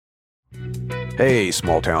Hey,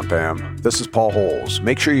 Small Town fam. This is Paul Holes.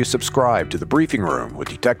 Make sure you subscribe to The Briefing Room with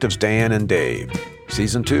Detectives Dan and Dave.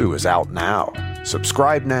 Season 2 is out now.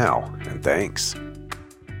 Subscribe now, and thanks.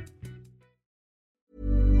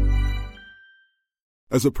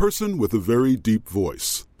 As a person with a very deep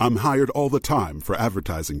voice, I'm hired all the time for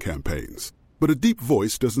advertising campaigns. But a deep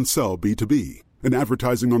voice doesn't sell B2B, and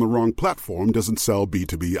advertising on the wrong platform doesn't sell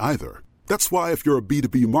B2B either. That's why if you're a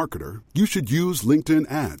B2B marketer, you should use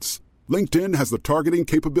LinkedIn ads. LinkedIn has the targeting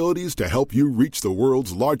capabilities to help you reach the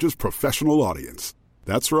world's largest professional audience.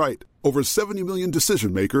 That's right, over 70 million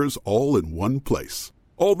decision makers all in one place.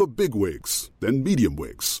 All the big wigs, then medium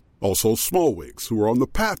wigs, also small wigs who are on the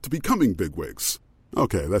path to becoming big wigs.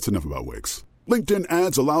 Okay, that's enough about wigs. LinkedIn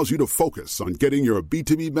ads allows you to focus on getting your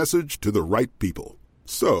B2B message to the right people.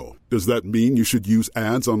 So, does that mean you should use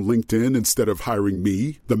ads on LinkedIn instead of hiring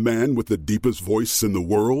me, the man with the deepest voice in the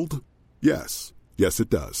world? Yes. Yes, it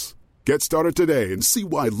does. Get started today and see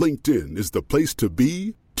why LinkedIn is the place to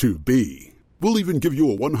be to be. We'll even give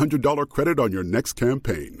you a $100 credit on your next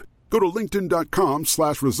campaign. Go to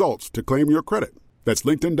linkedin.com/results to claim your credit. That's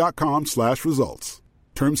linkedin.com/results.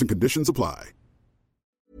 Terms and conditions apply.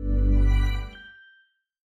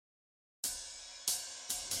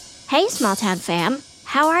 Hey, Small Town fam.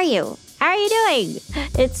 How are you? How are you doing?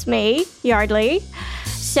 It's me, Yardley.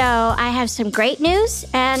 So I have some great news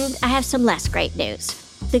and I have some less great news.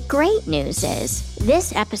 The great news is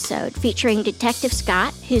this episode featuring Detective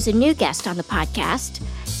Scott, who's a new guest on the podcast,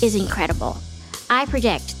 is incredible. I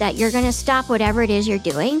predict that you're going to stop whatever it is you're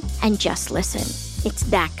doing and just listen. It's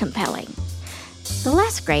that compelling. The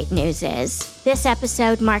less great news is this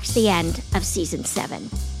episode marks the end of Season 7.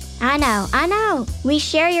 I know. We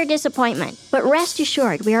share your disappointment, but rest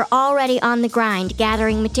assured we are already on the grind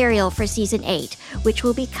gathering material for Season 8, which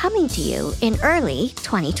will be coming to you in early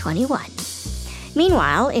 2021.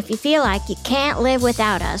 Meanwhile, if you feel like you can't live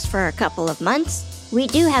without us for a couple of months, we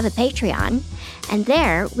do have a Patreon, and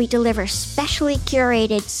there we deliver specially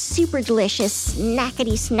curated, super delicious,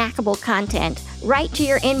 snackable content right to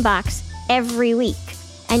your inbox every week.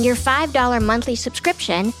 And your $5 monthly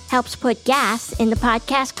subscription helps put gas in the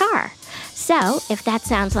podcast car. So, if that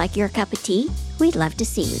sounds like your cup of tea, we'd love to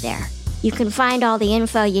see you there. You can find all the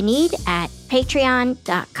info you need at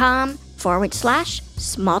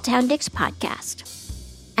patreon.com/SmallTownDicksPodcast.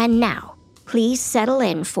 And now, please settle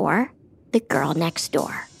in for The Girl Next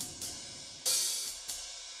Door.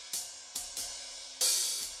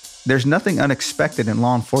 There's nothing unexpected in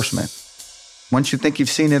law enforcement. Once you think you've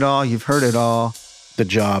seen it all, you've heard it all. The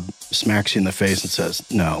job smacks you in the face and says,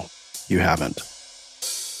 no, you haven't.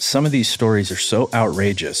 Some of these stories are so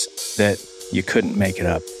outrageous that you couldn't make it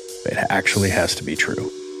up. It actually has to be true.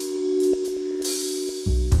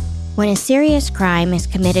 When a serious crime is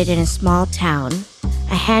committed in a small town,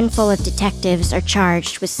 a handful of detectives are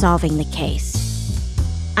charged with solving the case.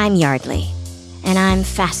 I'm Yardley, and I'm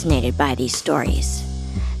fascinated by these stories.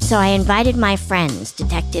 So I invited my friends,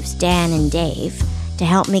 Detectives Dan and Dave, to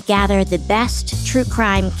help me gather the best true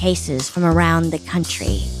crime cases from around the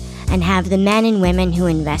country and have the men and women who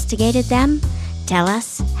investigated them tell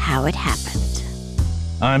us how it happened.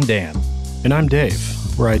 I'm Dan. And I'm Dave.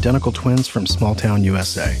 We're identical twins from small town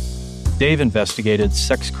USA. Dave investigated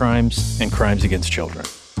sex crimes and crimes against children.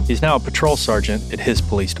 He's now a patrol sergeant at his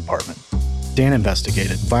police department. Dan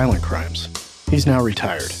investigated violent crimes. He's now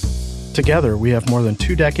retired. Together, we have more than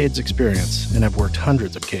 2 decades experience and have worked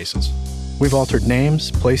hundreds of cases. We've altered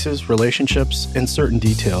names, places, relationships, and certain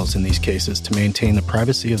details in these cases to maintain the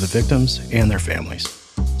privacy of the victims and their families.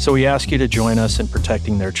 So we ask you to join us in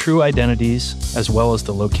protecting their true identities as well as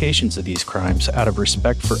the locations of these crimes out of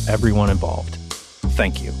respect for everyone involved.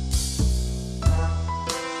 Thank you.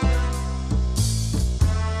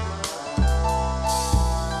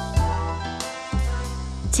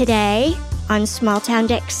 Today on Small Town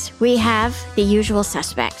Dicks, we have the usual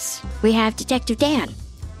suspects. We have Detective Dan.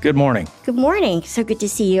 Good morning. Good morning. So good to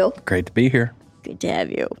see you. Great to be here. Good to have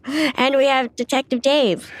you. And we have Detective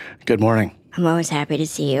Dave. Good morning. I'm always happy to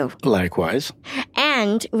see you. Likewise.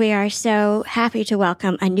 And we are so happy to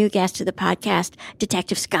welcome a new guest to the podcast,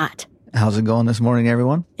 Detective Scott. How's it going this morning,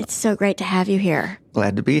 everyone? It's so great to have you here.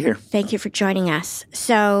 Glad to be here. Thank you for joining us.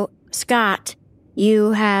 So, Scott,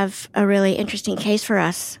 you have a really interesting case for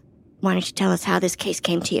us. Why don't you tell us how this case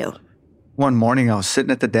came to you? One morning, I was sitting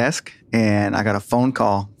at the desk, and I got a phone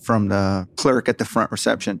call from the clerk at the front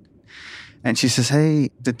reception. And she says, "Hey,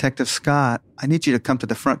 Detective Scott, I need you to come to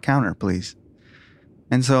the front counter, please."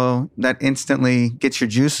 And so that instantly gets your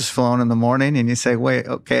juices flowing in the morning, and you say, wait,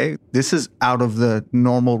 okay, this is out of the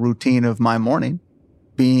normal routine of my morning.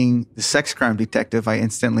 being the sex crime detective, I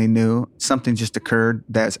instantly knew something just occurred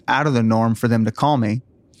that's out of the norm for them to call me.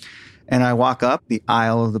 And I walk up the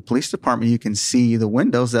aisle of the police department. You can see the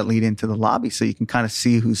windows that lead into the lobby, so you can kind of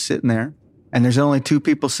see who's sitting there. And there's only two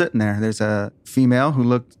people sitting there. There's a female who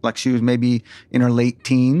looked like she was maybe in her late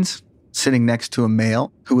teens, sitting next to a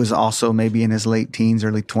male who was also maybe in his late teens,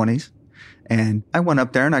 early 20s. And I went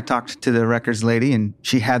up there and I talked to the records lady, and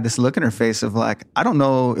she had this look in her face of like, I don't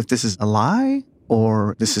know if this is a lie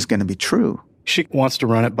or this is going to be true. She wants to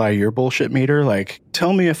run it by your bullshit meter. Like,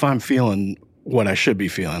 tell me if I'm feeling what I should be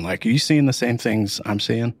feeling. Like, are you seeing the same things I'm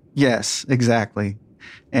seeing? Yes, exactly.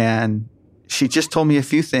 And she just told me a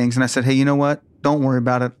few things. And I said, hey, you know what? Don't worry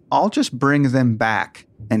about it. I'll just bring them back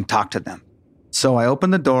and talk to them. So I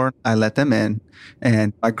opened the door. I let them in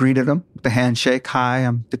and I greeted them with a handshake. Hi,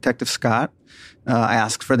 I'm Detective Scott. I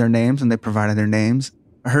asked for their names and they provided their names.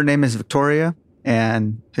 Her name is Victoria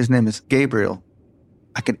and his name is Gabriel.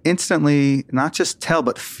 I could instantly not just tell,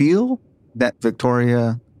 but feel that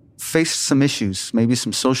Victoria faced some issues, maybe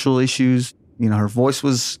some social issues. You know, her voice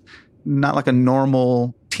was not like a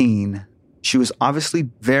normal teen. She was obviously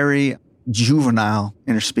very juvenile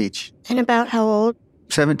in her speech. And about how old?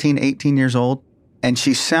 17, 18 years old. And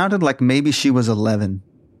she sounded like maybe she was 11,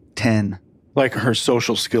 10. Like her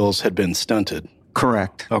social skills had been stunted.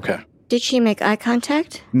 Correct. Okay. Did she make eye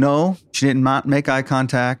contact? No, she did not make eye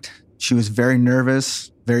contact. She was very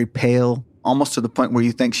nervous, very pale, almost to the point where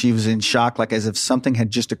you think she was in shock, like as if something had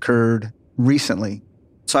just occurred recently.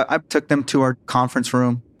 So I took them to our conference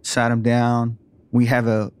room, sat them down. We have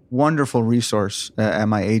a wonderful resource at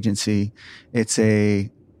my agency. It's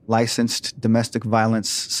a licensed domestic violence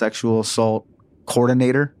sexual assault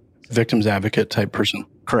coordinator. Victim's advocate type person.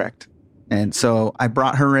 Correct. And so I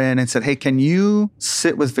brought her in and said, hey, can you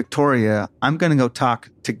sit with Victoria? I'm going to go talk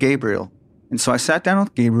to Gabriel. And so I sat down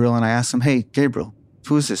with Gabriel and I asked him, hey, Gabriel,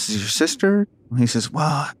 who is this? Is your sister? And he says,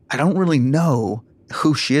 well, I don't really know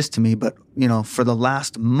who she is to me, but, you know, for the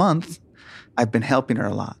last month, I've been helping her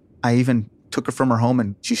a lot. I even took her from her home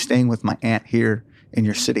and she's staying with my aunt here in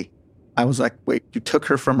your city. I was like, wait, you took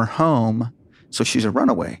her from her home, so she's a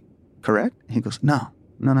runaway, correct? And he goes, no,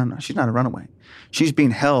 she's not a runaway. She's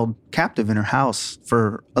being held captive in her house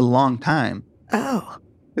for a long time. Oh.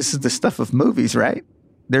 This is the stuff of movies, right?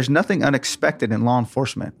 There's nothing unexpected in law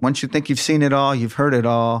enforcement. Once you think you've seen it all, you've heard it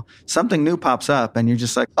all, something new pops up and you're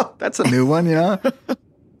just like, oh, that's a new one, you know?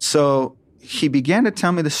 So he began to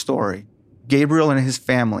tell me the story. Gabriel and his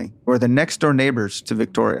family were the next door neighbors to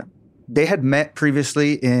Victoria. They had met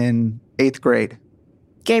previously in 8th grade.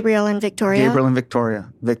 Gabriel and Victoria? Gabriel and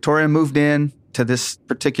Victoria. Victoria moved in to this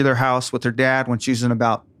particular house with her dad when she was in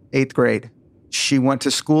about 8th grade. She went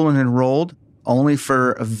to school and enrolled only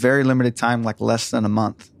for a very limited time, like less than a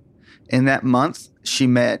month. In that month, she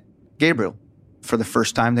met Gabriel for the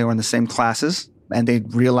first time. They were in the same classes, and they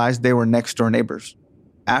realized they were next door neighbors.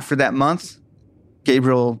 After that month,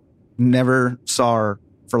 Gabriel never saw her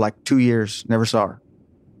for like 2 years, never saw her.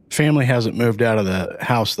 Family hasn't moved out of the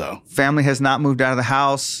house, though. Family has not moved out of the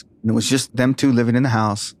house. It was just them two living in the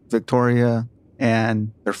house, Victoria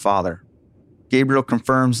and their father. Gabriel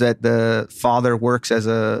confirms that the father works as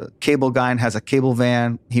a cable guy and has a cable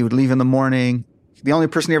van. He would leave in the morning. The only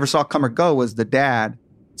person he ever saw come or go was the dad.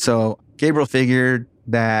 So Gabriel figured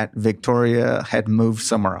that Victoria had moved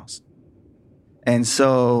somewhere else. And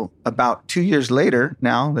so about 2 years later,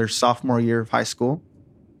 now their sophomore year of high school,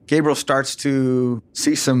 Gabriel starts to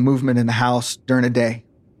see some movement in the house during the day.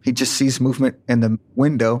 He just sees movement in the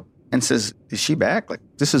window and says, is she back? Like,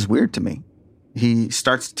 this is weird to me. He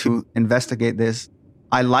starts to investigate this.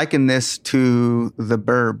 I liken this to The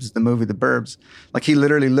Burbs, the movie The Burbs. Like, he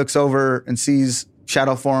literally looks over and sees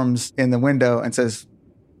shadow forms in the window and says,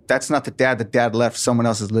 that's not the dad. The dad left. Someone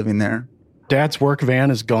else is living there. Dad's work van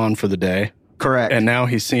is gone for the day. Correct. And now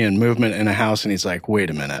he's seeing movement in a house and he's like, wait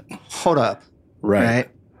a minute. Hold up. Right.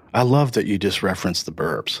 I love that you just referenced The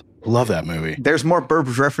Burbs. Love that movie. There's more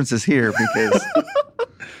Burbs references here because...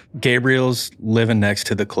 Gabriel's living next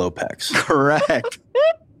to the Klopex. Correct.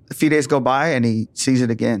 A few days go by and he sees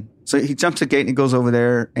it again. So he jumps the gate and he goes over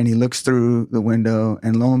there and he looks through the window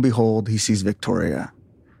and lo and behold, he sees Victoria.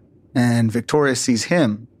 And Victoria sees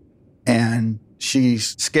him and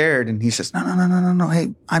she's scared and he says, no.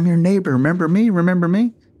 Hey, I'm your neighbor. Remember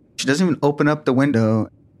me? She doesn't even open up the window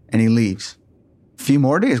and he leaves. A few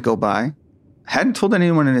more days go by. Hadn't told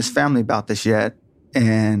anyone in his family about this yet.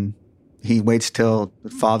 And he waits till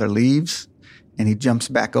the father leaves and he jumps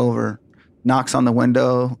back over, knocks on the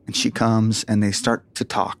window, and she comes and they start to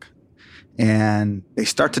talk. And they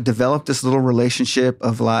start to develop this little relationship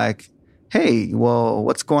of like, hey, well,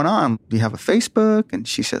 what's going on? Do you have a Facebook? And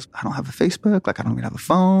she says, I don't have a Facebook. Like, I don't even have a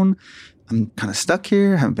phone. I'm kind of stuck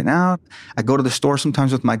here. Haven't been out. I go to the store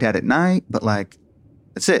sometimes with my dad at night, but like,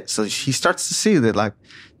 that's it. So she starts to see that like,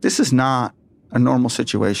 this is not a normal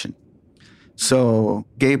situation. So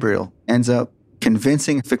Gabriel ends up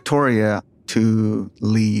convincing Victoria to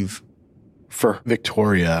leave. For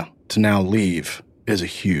Victoria to now leave is a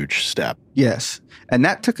huge step. Yes. And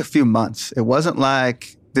that took a few months. It wasn't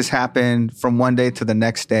like this happened from one day to the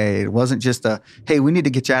next day. It wasn't just hey, we need to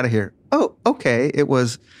get you out of here. Oh, okay. It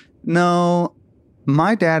was, no,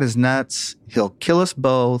 my dad is nuts. He'll kill us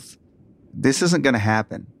both. This isn't going to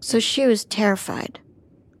happen. So she was terrified.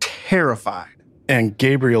 Terrified. And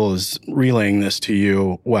Gabriel is relaying this to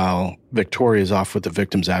you while Victoria's off with the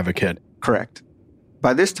victim's advocate. Correct.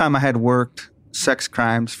 By this time, I had worked sex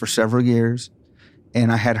crimes for several years,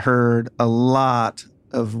 and I had heard a lot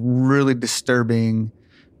of really disturbing,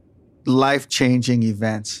 life-changing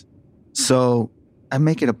events. So I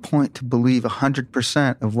make it a point to believe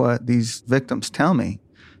 100% of what these victims tell me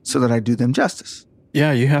so that I do them justice.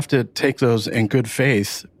 Yeah, you have to take those in good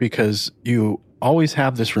faith because you always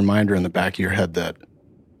have this reminder in the back of your head that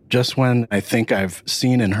just when I think I've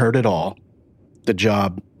seen and heard it all, the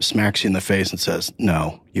job smacks you in the face and says,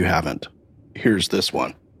 no, you haven't. Here's this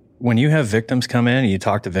one. When you have victims come in and you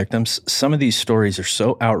talk to victims, some of these stories are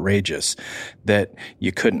so outrageous that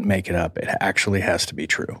you couldn't make it up. It actually has to be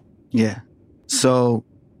true. Yeah. So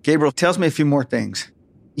Gabriel tells me a few more things.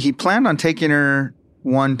 He planned on taking her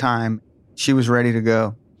one time. She was ready to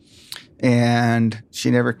go. And she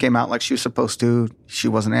never came out like she was supposed to. She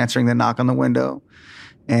wasn't answering the knock on the window.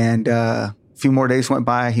 And a few more days went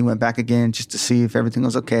by. He went back again just to see if everything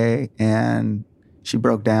was okay. And she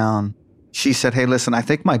broke down. She said, hey, listen, I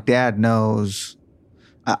think my dad knows.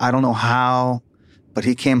 I don't know how, but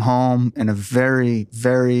he came home in a very,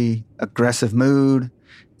 very aggressive mood.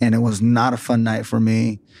 And it was not a fun night for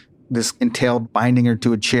me. This entailed binding her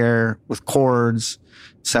to a chair with cords,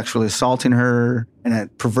 sexually assaulting her in a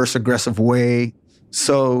perverse, aggressive way.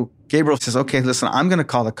 So Gabriel says, okay, listen, I'm going to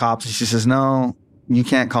call the cops. And she says, no, you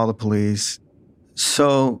can't call the police.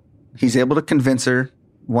 So he's able to convince her.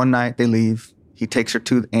 One night they leave. He takes her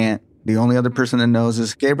to the aunt. The only other person that knows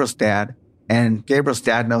is Gabriel's dad. And Gabriel's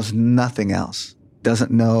dad knows nothing else. Doesn't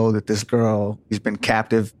know that this girl, he's been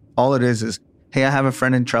captive. All it is, hey, I have a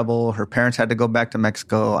friend in trouble. Her parents had to go back to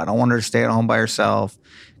Mexico. I don't want her to stay at home by herself.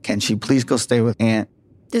 Can she please go stay with aunt?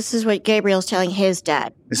 This is what Gabriel's telling his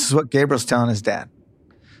dad. This is what Gabriel's telling his dad.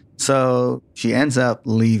 So she ends up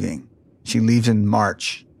leaving. She leaves in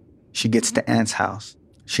March. She gets to aunt's house.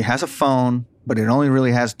 She has a phone, but it only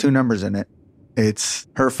really has 2 numbers in it. It's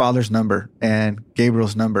her father's number and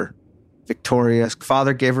Gabriel's number. Victoria's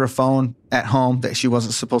father gave her a phone at home that she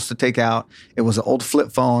wasn't supposed to take out. It was an old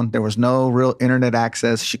flip phone. There was no real internet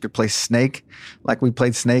access. She could play Snake like we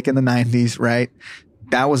played Snake in the 90s, right?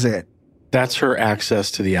 That was it. That's her access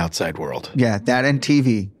to the outside world. Yeah, that and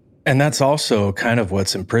TV. And that's also kind of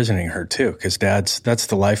what's imprisoning her too, because that's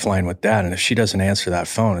the lifeline with dad. And if she doesn't answer that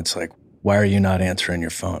phone, it's like, why are you not answering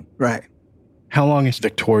your phone? Right. How long has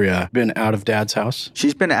Victoria been out of dad's house?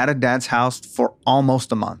 She's been out of dad's house for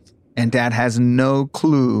almost a month. And dad has no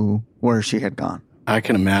clue where she had gone. I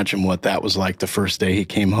can imagine what that was like the first day he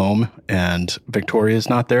came home and Victoria's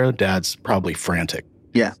not there. Dad's probably frantic.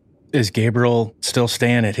 Yeah. Is Gabriel still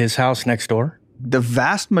staying at his house next door? The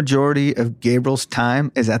vast majority of Gabriel's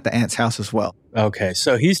time is at the aunt's house as well. Okay,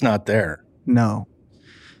 so he's not there. No.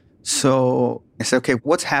 So I said, okay,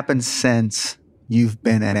 what's happened since you've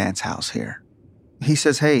been at aunt's house here? He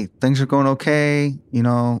says, hey, things are going okay. You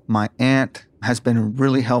know, my aunt has been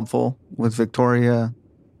really helpful with Victoria,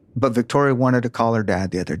 but Victoria wanted to call her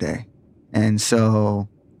dad the other day. And so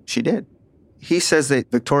she did. He says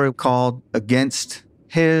that Victoria called against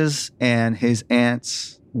his and his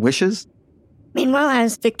aunt's wishes. Meanwhile,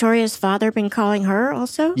 has Victoria's father been calling her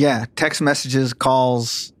also? Yeah, text messages,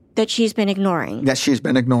 calls. That she's been ignoring. That she's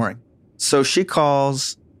been ignoring. So she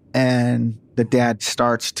calls and the dad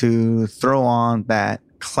starts to throw on that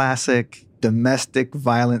classic domestic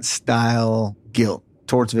violence style guilt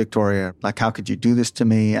towards Victoria. Like, how could you do this to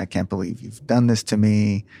me? I can't believe you've done this to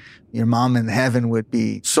me. Your mom in heaven would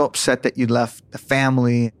be so upset that you left the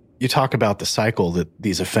family. You talk about the cycle that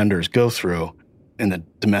these offenders go through in the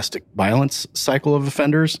domestic violence cycle of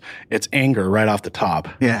offenders. It's anger right off the top.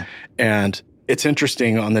 Yeah. And it's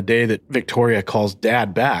interesting on the day that Victoria calls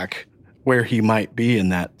dad back, where he might be in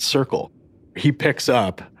that circle. He picks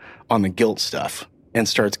up on the guilt stuff and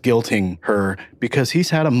starts guilting her because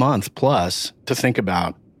he's had a month plus to think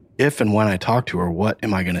about, if and when I talk to her, what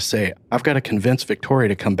am I going to say? I've got to convince Victoria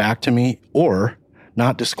to come back to me, or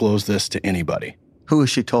not disclose this to anybody. Who is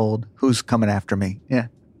she told? Who's coming after me? Yeah.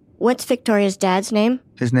 What's Victoria's dad's name?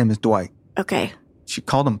 His name is Dwight. Okay. She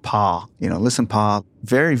called him Pa. Listen, Pa.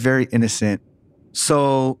 Very, very innocent.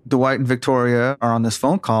 So Dwight and Victoria are on this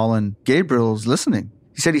phone call, and Gabriel's listening.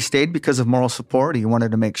 He said he stayed because of moral support. He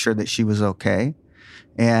wanted to make sure that she was okay.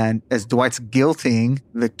 And as Dwight's guilting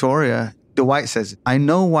Victoria, Dwight says, I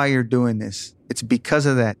know why you're doing this. It's because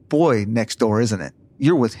of that boy next door, isn't it?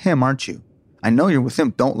 You're with him, aren't you? I know you're with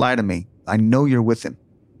him. Don't lie to me. I know you're with him.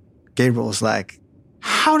 Gabriel was like,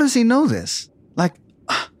 how does he know this? Like,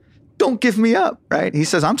 don't give me up, right? He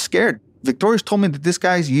says, I'm scared. Victoria's told me that this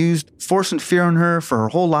guy's used force and fear on her for her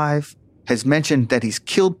whole life, has mentioned that he's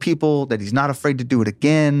killed people, that he's not afraid to do it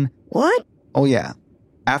again. What? Oh, yeah.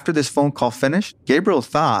 After this phone call finished, Gabriel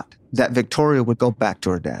thought that Victoria would go back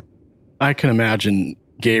to her dad. I can imagine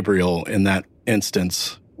Gabriel in that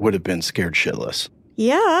instance would have been scared shitless.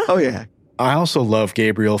 Yeah. Oh, yeah. I also love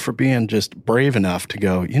Gabriel for being just brave enough to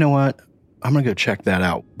go, you know what? I'm going to go check that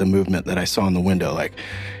out, the movement that I saw in the window. Like,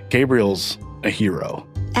 Gabriel's a hero.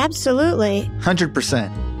 Absolutely.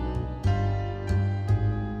 100%.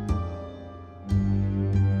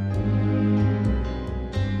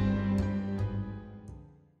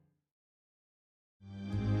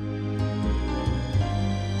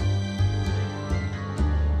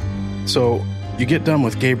 So you get done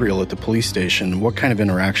with Gabriel at the police station. What kind of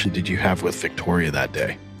interaction did you have with Victoria that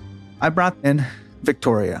day? I brought in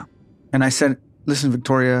Victoria, and I said, listen,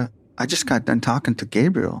 Victoria, I just got done talking to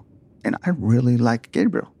Gabriel, and I really like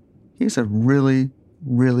Gabriel. He's a really,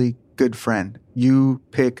 really good friend. You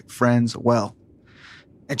pick friends well.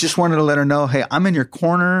 I just wanted to let her know, hey, I'm in your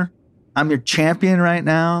corner. I'm your champion right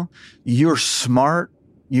now. You're smart.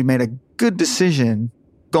 You made a good decision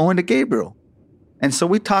going to Gabriel. And so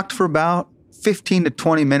we talked for about 15 to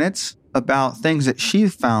 20 minutes about things that she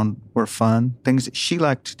found were fun, things that she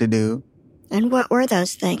liked to do. And what were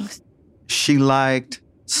those things? She liked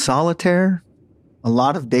solitaire, a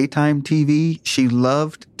lot of daytime TV. She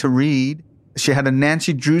loved to read. She had a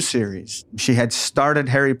Nancy Drew series. She had started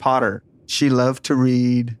Harry Potter. She loved to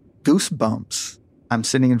read Goosebumps. I'm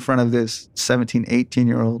sitting in front of this 17,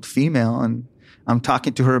 18-year-old female, and I'm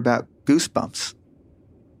talking to her about Goosebumps.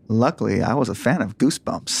 Luckily, I was a fan of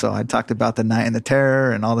Goosebumps, so I talked about The Night and the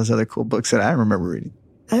Terror and all those other cool books that I remember reading.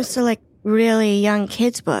 Oh, so like really young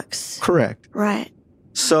kids' books. Correct. Right.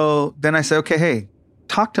 So then I said, okay, hey,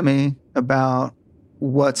 talk to me about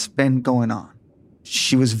what's been going on.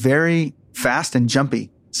 She was very fast and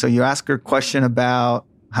jumpy. So you ask her a question about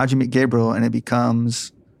how'd you meet Gabriel, and it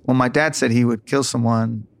becomes, well, my dad said he would kill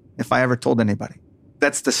someone if I ever told anybody.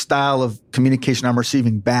 That's the style of communication I'm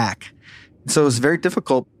receiving back. So it was very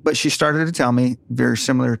difficult, but she started to tell me very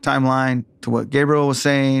similar timeline to what Gabriel was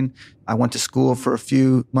saying. I went to school for a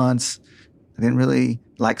few months. I didn't really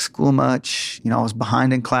like school much. I was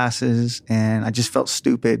behind in classes, and I just felt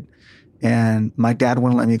stupid. And my dad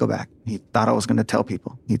wouldn't let me go back. He thought I was going to tell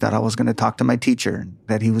people. He thought I was going to talk to my teacher, and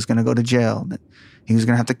that he was going to go to jail, and that he was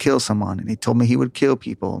going to have to kill someone. And he told me he would kill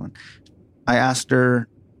people. And I asked her,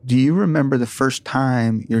 do you remember the first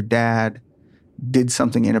time your dad did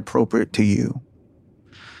something inappropriate to you?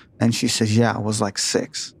 And she says, yeah, I was like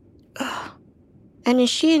 6. And is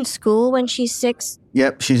she in school when she's 6?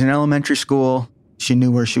 Yep, she's in elementary school. She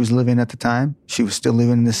knew where she was living at the time. She was still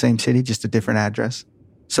living in the same city, just a different address.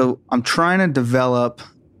 So I'm trying to develop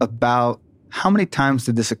about how many times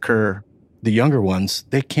did this occur? The younger ones,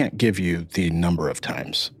 they can't give you the number of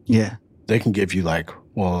times. Yeah. They can give you like,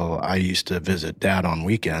 well, I used to visit dad on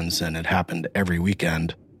weekends, and it happened every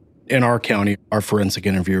weekend. In our county, our forensic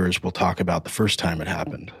interviewers will talk about the first time it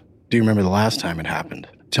happened. Do you remember the last time it happened?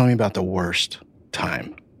 Tell me about the worst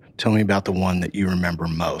time. Tell me about the one that you remember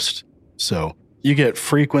most. So you get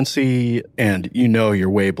frequency, and you're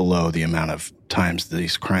way below the amount of times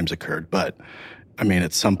these crimes occurred. But, I mean,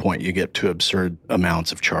 at some point you get to absurd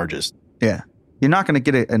amounts of charges. Yeah. You're not going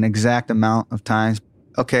to get an exact amount of times.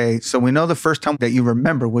 Okay, so we know the first time that you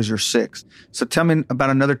remember was your 6. So tell me about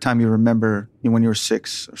another time you remember when you were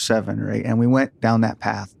 6 or 7 or 8. And we went down that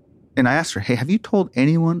path. And I asked her, hey, have you told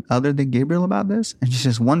anyone other than Gabriel about this? And she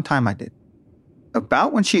says, one time I did.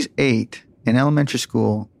 About when she's 8 in elementary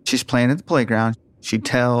school, she's playing at the playground. She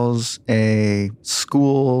tells a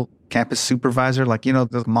school campus supervisor, like,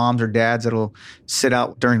 the moms or dads that'll sit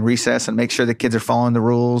out during recess and make sure the kids are following the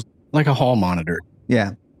rules. Like a hall monitor.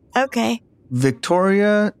 Yeah. Okay.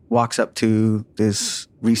 Victoria walks up to this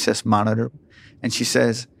recess monitor and she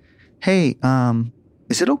says, hey,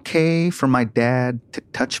 is it okay for my dad to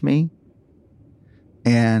touch me?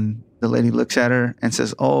 And the lady looks at her and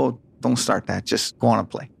says, oh, don't start that. Just go on and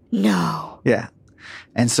play. No. Yeah.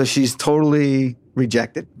 And so she's totally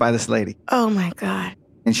rejected by this lady. Oh, my God.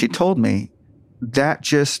 And she told me that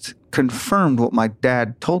just confirmed what my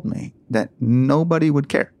dad told me, that nobody would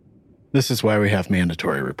care. This is why we have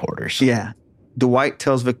mandatory reporters. Yeah. Dwight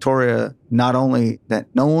tells Victoria not only that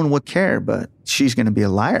no one would care, but she's going to be a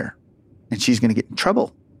liar and she's going to get in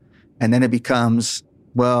trouble. And then it becomes,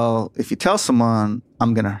 well, if you tell someone,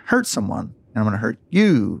 I'm going to hurt someone and I'm going to hurt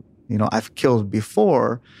you. You know, I've killed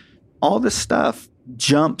before. All this stuff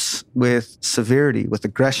jumps with severity, with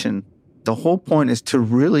aggression. The whole point is to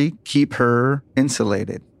really keep her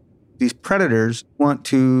insulated. These predators want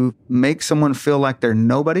to make someone feel like they're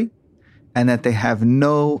nobody and that they have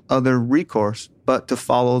no other recourse but to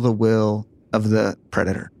follow the will of the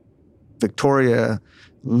predator. Victoria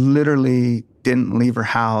literally didn't leave her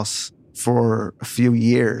house for a few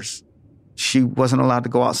years. She wasn't allowed to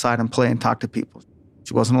go outside and play and talk to people.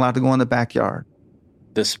 She wasn't allowed to go in the backyard.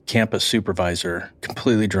 This campus supervisor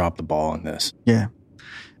completely dropped the ball on this. Yeah.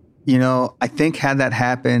 You know, I think had that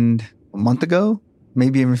happened a month ago,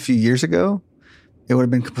 maybe even a few years ago, it would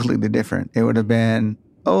have been completely different. It would have been,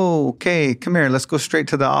 oh, okay, come here. Let's go straight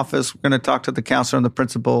to the office. We're going to talk to the counselor and the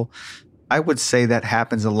principal. I would say that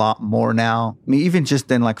happens a lot more now. I mean, even just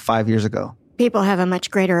then, like 5 years ago. People have a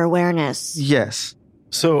much greater awareness. Yes.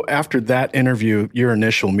 So after that interview, your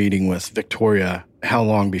initial meeting with Victoria, how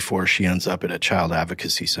long before she ends up at a child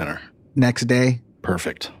advocacy center? Next day.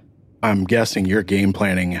 Perfect. I'm guessing you're game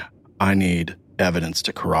planning. I need evidence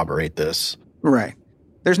to corroborate this. Right.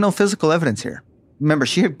 There's no physical evidence here. Remember,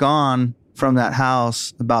 she had gone from that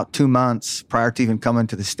house about 2 months prior to even coming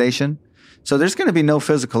to the station. So there's going to be no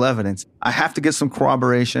physical evidence. I have to get some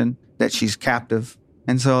corroboration that she's captive.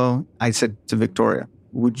 And so I said to Victoria,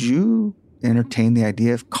 would you entertain the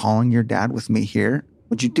idea of calling your dad with me here?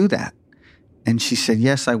 Would you do that? And she said,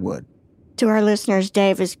 yes, I would. To our listeners,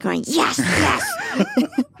 Dave is going, yes,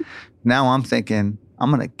 yes. Now I'm thinking, I'm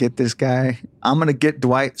going to get this guy. I'm going to get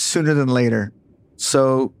Dwight sooner than later.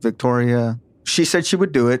 So Victoria, she said she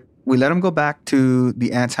would do it. We let him go back to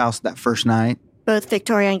the aunt's house that first night. Both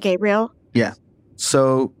Victoria and Gabriel? Yeah.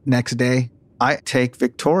 So next day, I take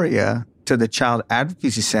Victoria to the Child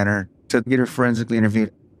Advocacy Center to get her forensically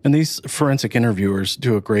interviewed. And these forensic interviewers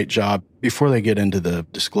do a great job. Before they get into the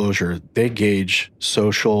disclosure, they gauge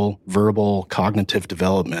social, verbal, cognitive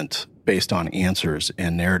development based on answers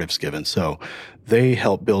and narratives given. So they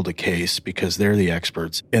help build a case because they're the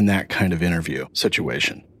experts in that kind of interview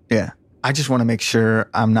situation. Yeah. I just want to make sure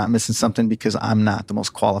I'm not missing something because I'm not the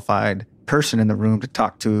most qualified person in the room to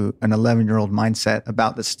talk to an 11-year-old mindset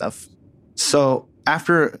about this stuff. So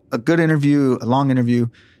after a good interview, a long interview,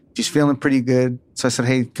 she's feeling pretty good. So I said,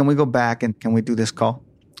 hey, can we go back and can we do this call?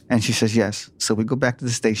 And she says, yes. So we go back to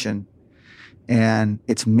the station and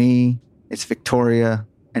it's me, it's Victoria,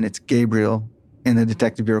 and it's Gabriel in the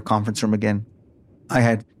Detective Bureau conference room again. I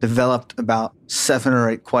had developed about 7 or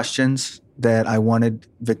 8 questions that I wanted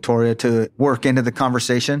Victoria to work into the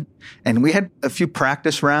conversation. And we had a few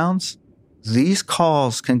practice rounds. These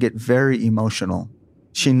calls can get very emotional.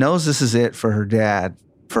 She knows this is it for her dad,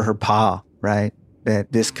 for her pa, right?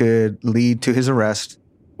 That this could lead to his arrest.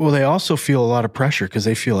 Well, they also feel a lot of pressure because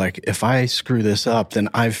they feel like if I screw this up, then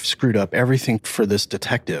I've screwed up everything for this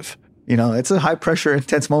detective. You know, it's a high pressure,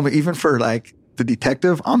 intense moment, even for like the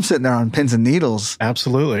detective. I'm sitting there on pins and needles.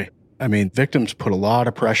 Absolutely. I mean, victims put a lot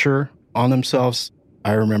of pressure on themselves.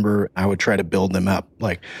 I remember I would try to build them up.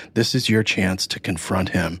 Like, this is your chance to confront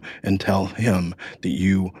him and tell him that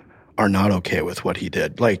you are not okay with what he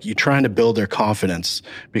did. Like, you're trying to build their confidence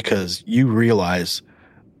because you realize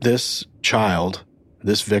this child,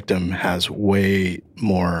 this victim has way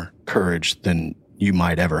more courage than you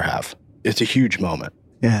might ever have. It's a huge moment.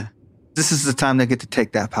 Yeah. This is the time they get to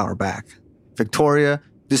take that power back. Victoria,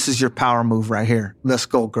 this is your power move right here. Let's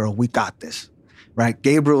go, girl. We got this. Right?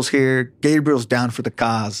 Gabriel's here. Gabriel's down for the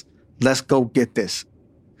cause. Let's go get this.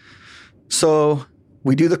 So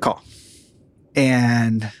we do the call.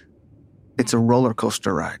 And it's a roller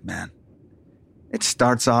coaster ride, man. It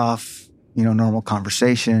starts off, you know, normal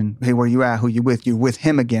conversation. Hey, where you at? Who you with? You're with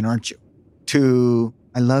him again, aren't you? To,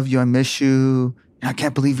 I love you. I miss you. I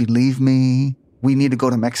can't believe you leave me. We need to go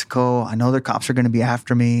to Mexico. I know the cops are going to be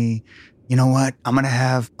after me. You know what? I'm going to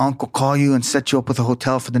have Uncle call you and set you up with a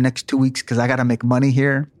hotel for the next 2 weeks because I got to make money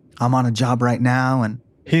here. I'm on a job right now. And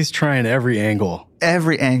he's trying every angle.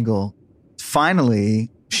 Every angle.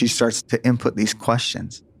 Finally, she starts to input these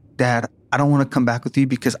questions. Dad, I don't want to come back with you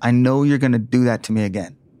because I know you're going to do that to me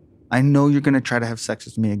again. I know you're going to try to have sex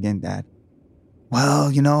with me again, Dad. Well,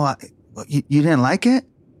 you know, you didn't like it?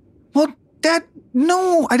 Well, Dad,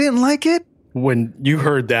 no, I didn't like it. When you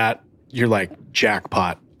heard that, you're like,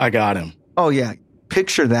 jackpot, I got him. Oh, yeah.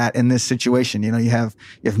 picture that in this situation. You have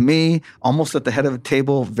me almost at the head of a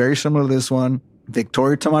table, very similar to this one,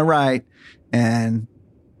 Victoria to my right, and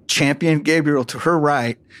Champion Gabriel to her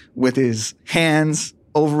right with his hands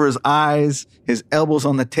over his eyes, his elbows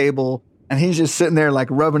on the table, and he's just sitting there like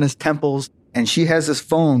rubbing his temples. And she has this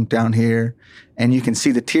phone down here, and you can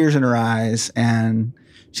see the tears in her eyes. And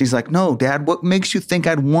she's like, no, Dad, what makes you think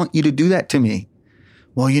I'd want you to do that to me?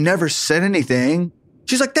 Well, you never said anything.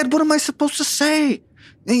 She's like, Dad, what am I supposed to say?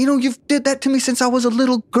 You've did that to me since I was a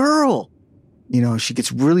little girl. She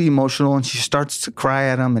gets really emotional and she starts to cry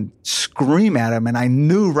at him and scream at him. And I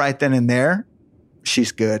knew right then and there,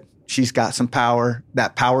 she's good. She's got some power.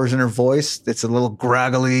 That power's in her voice. It's a little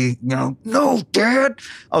groggily, no, Dad.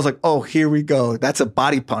 I was like, oh, here we go. That's a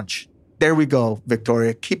body punch. There we go,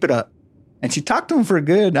 Victoria. Keep it up. And she talked to him for a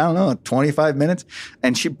good, 25 minutes.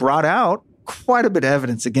 And she brought out quite a bit of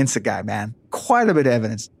evidence against the guy, man. Quite a bit of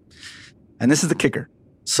evidence. And this is the kicker.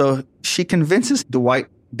 So she convinces Dwight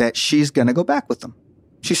that she's going to go back with him.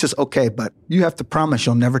 She says, okay, but you have to promise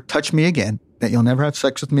you'll never touch me again, that you'll never have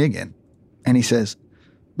sex with me again. And he says,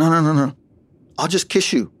 no. I'll just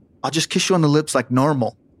kiss you. I'll just kiss you on the lips like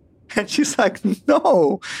normal. And she's like,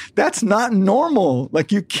 no, that's not normal.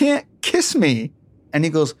 Like, you can't kiss me. And he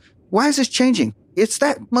goes, why is this changing? It's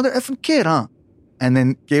that mother effing kid, huh? And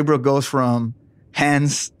then Gabriel goes from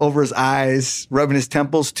hands over his eyes, rubbing his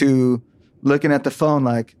temples, to looking at the phone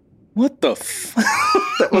like, what the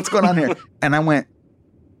what's going on here? And I went,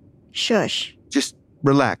 shush. Just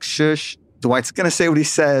relax. Shush. Dwight's going to say what he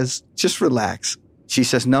says. Just relax. She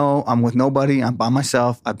says, no, I'm with nobody. I'm by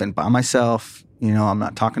myself. I've been by myself. I'm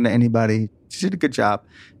not talking to anybody. She did a good job.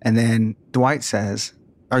 And then Dwight says,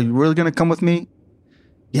 are you really going to come with me?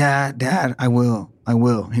 Yeah, Dad, I will.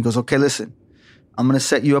 He goes, okay, listen, I'm going to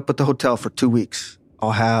set you up at the hotel for 2 weeks.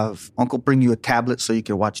 I'll have Uncle bring you a tablet so you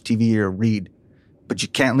can watch TV or read. But you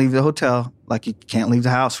can't leave the hotel, like you can't leave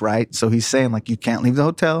the house, right? So he's saying, like, you can't leave the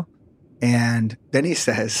hotel. And then he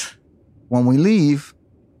says, when we leave,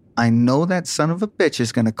 I know that son of a bitch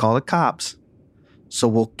is going to call the cops. So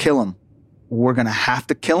we'll kill him. We're going to have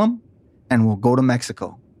to kill him, and we'll go to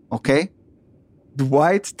Mexico, okay?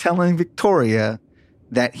 Dwight's telling Victoria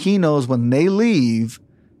that he knows when they leave,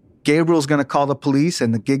 Gabriel's going to call the police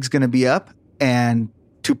and the gig's going to be up. And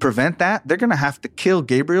to prevent that, they're going to have to kill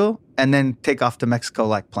Gabriel and then take off to Mexico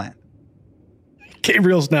like planned.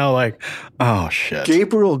 Gabriel's now like, oh, shit.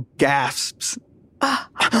 Gabriel gasps.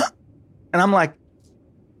 And I'm like,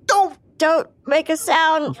 Don't make a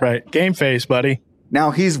sound. Right. Game face, buddy.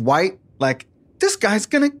 Now he's white, like, this guy's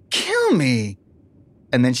going to kill me.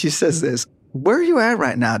 And then she says this, where are you at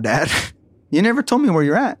right now, Dad? You never told me where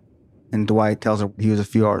you're at. And Dwight tells her he was a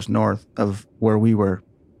few hours north of where we were.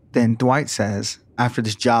 Then Dwight says, after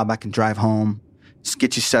this job, I can drive home, just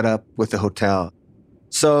get you set up with the hotel.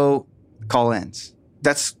 So call ends.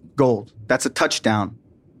 That's gold. That's a touchdown.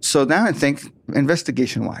 So now I think,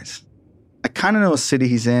 investigation-wise, I kind of know a city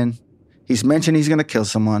he's in. He's mentioned he's going to kill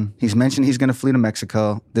someone. He's mentioned he's going to flee to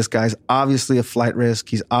Mexico. This guy's obviously a flight risk.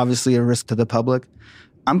 He's obviously a risk to the public.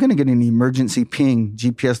 I'm going to get an emergency ping,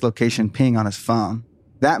 GPS location ping on his phone.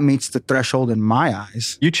 That meets the threshold in my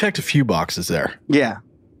eyes. You checked a few boxes there. Yeah.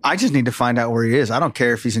 I just need to find out where he is. I don't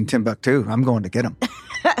care if he's in Timbuktu. I'm going to get him.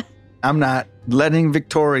 I'm not letting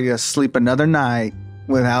Victoria sleep another night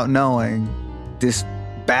without knowing this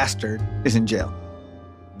bastard is in jail.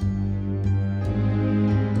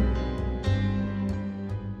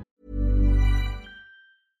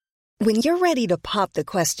 When you're ready to pop the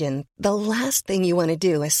question, the last thing you want to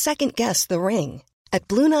do is second-guess the ring. At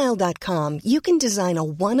BlueNile.com, you can design a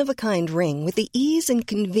one-of-a-kind ring with the ease and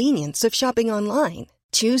convenience of shopping online.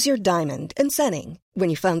 Choose your diamond and setting. When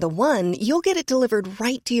you find the one, you'll get it delivered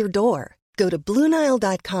right to your door. Go to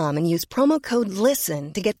BlueNile.com and use promo code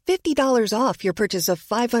LISTEN to get $50 off your purchase of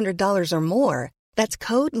 $500 or more. That's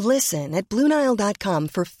code LISTEN at BlueNile.com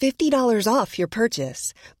for $50 off your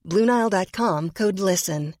purchase. BlueNile.com, code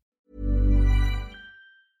LISTEN.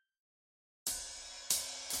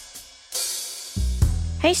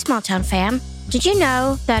 Hey, Small Town fam. Did you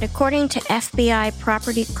know that according to FBI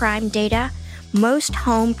property crime data, most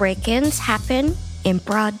home break-ins happen in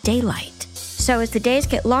broad daylight? So as the days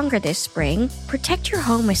get longer this spring, protect your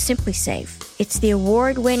home with Simply Safe. It's the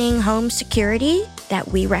award-winning home security that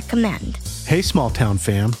we recommend. Hey, Small Town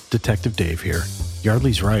fam. Detective Dave here.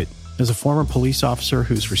 Yardley's right. As a former police officer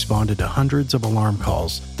who's responded to hundreds of alarm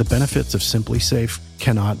calls, the benefits of Simply Safe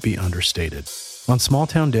cannot be understated. On Small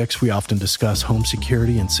Town Dicks, we often discuss home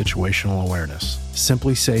security and situational awareness.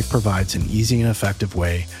 Simply Safe provides an easy and effective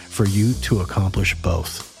way for you to accomplish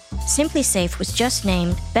both. Simply Safe was just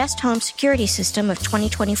named Best Home Security System of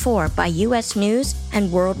 2024 by U.S. News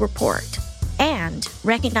and World Report, and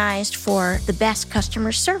recognized for the best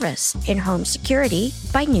customer service in home security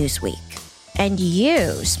by Newsweek. And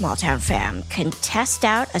you, Small Town Fam, can test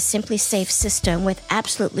out a Simply Safe system with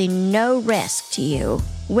absolutely no risk to you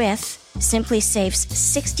with Simply Safe's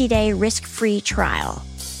 60-day risk-free trial.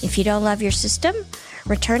 If you don't love your system,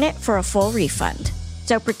 return it for a full refund.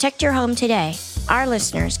 So protect your home today. Our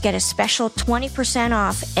listeners get a special 20%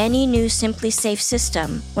 off any new Simply Safe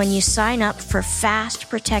system when you sign up for Fast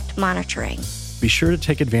Protect monitoring. Be sure to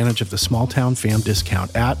take advantage of the Small Town Fam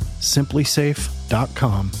discount at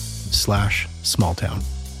simplysafe.com/smalltown.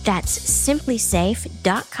 That's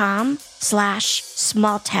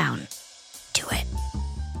simplysafe.com/smalltown. Do it.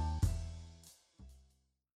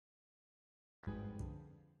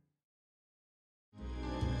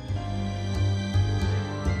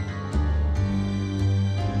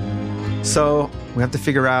 So we have to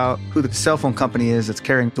figure out who the cell phone company is that's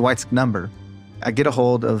carrying Dwight's number. I get a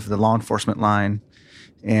hold of the law enforcement line,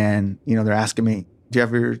 and they're asking me, do you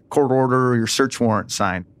have your court order or your search warrant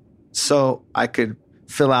signed? So I could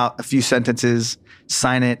fill out a few sentences,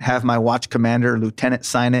 sign it, have my watch commander or lieutenant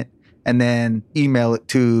sign it, and then email it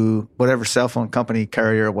to whatever cell phone company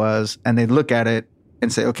carrier it was, and they'd look at it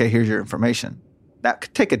and say, okay, here's your information. That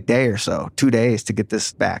could take a day or so, 2 days to get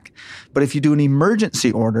this back. But if you do an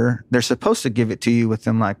emergency order, they're supposed to give it to you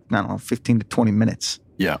within 15 to 20 minutes.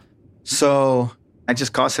 Yeah. So I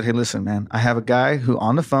just called and said, hey, listen, man, I have a guy who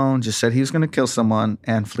on the phone just said he was going to kill someone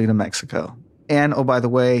and flee to Mexico. And, oh, by the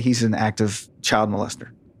way, he's an active child molester.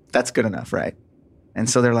 That's good enough, right? And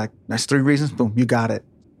so they're like, there's 3 reasons. Boom, you got it.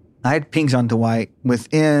 I had pings on Dwight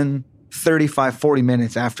within 35, 40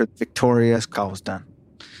 minutes after Victoria's call was done.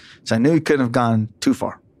 So I knew he couldn't have gone too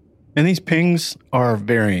far. And these pings are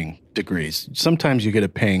varying degrees. Sometimes you get a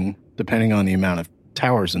ping, depending on the amount of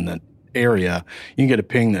towers in the area, you can get a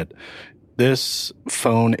ping that this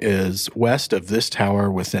phone is west of this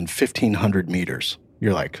tower within 1,500 meters.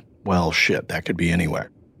 You're like, well, shit, that could be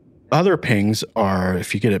anywhere. Other pings are,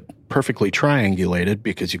 if you get it perfectly triangulated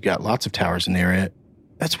because you've got lots of towers in the area,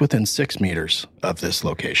 that's within 6 meters of this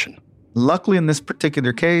location. Luckily, in this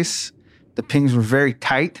particular case, the pings were very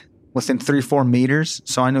tight, within 3-4 meters.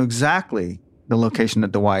 So I knew exactly the location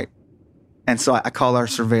of Dwight. And so I call our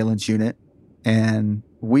surveillance unit, and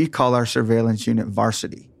we call our surveillance unit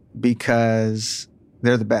Varsity because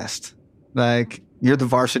they're the best. Like, you're the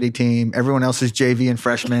varsity team. Everyone else is JV and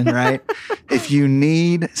freshman, right? If you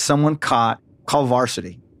need someone caught, call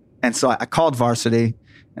Varsity. And so I called Varsity,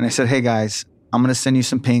 and I said, hey, guys, I'm going to send you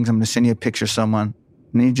some pings. I'm going to send you a picture of someone.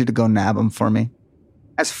 I need you to go nab them for me.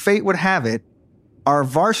 As fate would have it, our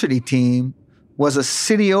varsity team was a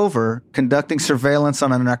city over conducting surveillance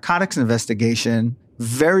on a narcotics investigation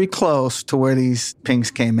very close to where these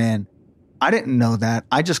pings came in. I didn't know that.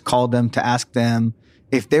 I just called them to ask them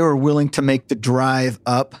if they were willing to make the drive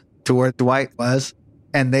up to where Dwight was.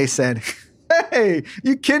 And they said, hey,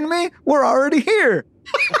 you kidding me? We're already here.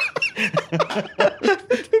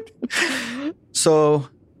 So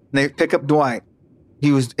they pick up Dwight.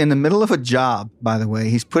 He was in the middle of a job, by the way.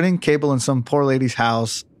 He's putting cable in some poor lady's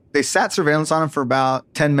house. They sat surveillance on him for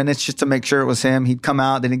about 10 minutes just to make sure it was him. He'd come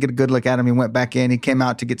out. They didn't get a good look at him. He went back in. He came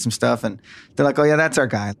out to get some stuff. And they're like, oh, yeah, that's our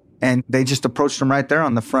guy. And they just approached him right there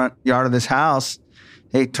on the front yard of this house.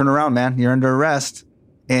 Hey, turn around, man. You're under arrest.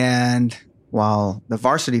 And while the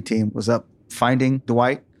varsity team was up finding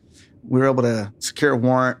Dwight, we were able to secure a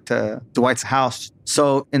warrant to Dwight's house.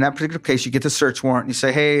 So in that particular case, you get the search warrant. You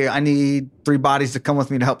say, hey, I need 3 bodies to come with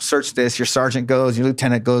me to help search this. Your sergeant goes, your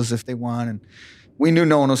lieutenant goes if they want. And we knew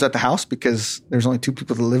no one was at the house because there's only 2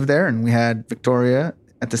 people that live there. And we had Victoria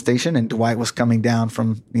at the station, and Dwight was coming down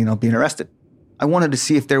from, being arrested. I wanted to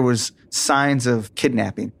see if there was signs of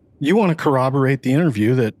kidnapping. You want to corroborate the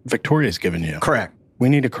interview that Victoria's given you. Correct. We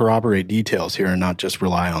need to corroborate details here and not just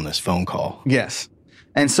rely on this phone call. Yes.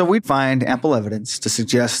 And so we'd find ample evidence to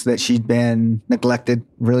suggest that she'd been neglected,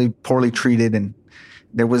 really poorly treated, and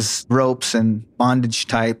there was ropes and bondage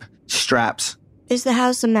type straps. Is the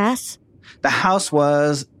house a mess? The house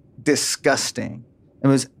was disgusting. It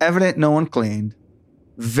was evident no one cleaned.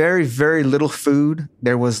 Very, very little food.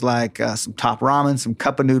 There was like some top ramen, some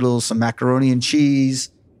cup of noodles, some macaroni and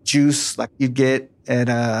cheese, juice like you'd get at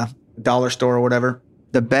a dollar store or whatever.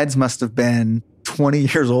 The beds must have been 20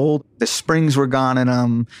 years old. The springs were gone in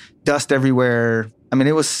them, dust everywhere. I mean,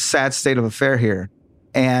 it was a sad state of affair here.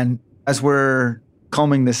 And as we're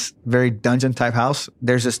combing this very dungeon type house,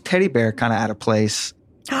 there's this teddy bear kind of out of place.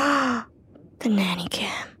 The nanny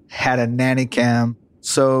cam. Had a nanny cam.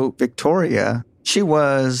 So Victoria, she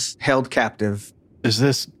was held captive Is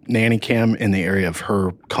this nanny cam in the area of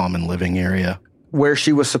her common living area? Where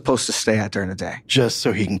she was supposed to stay at during the day. Just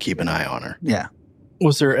so he can keep an eye on her. Yeah.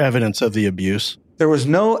 Was there evidence of the abuse? There was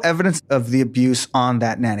no evidence of the abuse on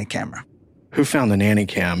that nanny camera. Who found the nanny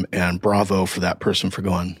cam? And bravo for that person for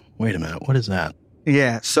going, wait a minute, what is that?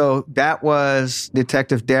 Yeah, so that was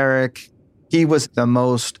Detective Derek. He was the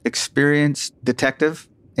most experienced detective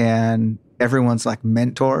and everyone's like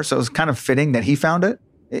mentor. So it was kind of fitting that he found it.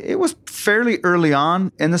 It was fairly early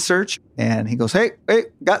on in the search. And he goes, hey,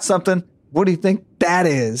 got something. What do you think that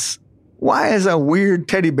is? Why is a weird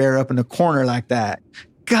teddy bear up in the corner like that?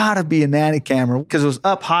 Gotta be a nanny camera because it was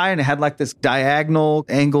up high and it had like this diagonal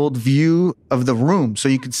angled view of the room. So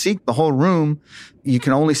you could see the whole room. You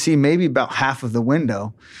can only see maybe about half of the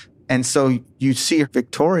window. And so you see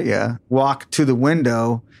Victoria walk to the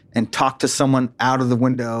window and talk to someone out of the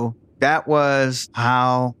window. That was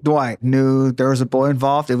how Dwight knew there was a boy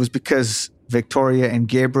involved. It was because Victoria and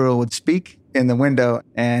Gabriel would speak in the window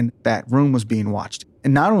and that room was being watched.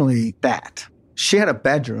 And not only that, she had a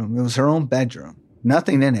bedroom. It was her own bedroom.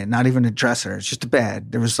 Nothing in it, not even a dresser. It's just a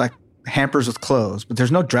bed. There was like hampers with clothes, but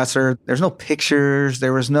there's no dresser. There's no pictures.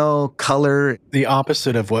 There was no color. The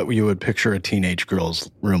opposite of what you would picture a teenage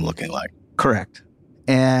girl's room looking like. Correct.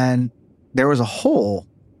 And there was a hole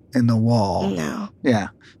in the wall. No. Yeah.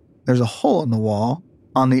 There's a hole in the wall.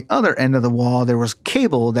 On the other end of the wall, there was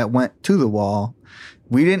cable that went to the wall.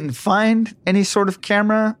 We didn't find any sort of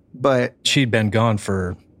camera, but... She'd been gone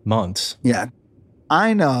for months. Yeah.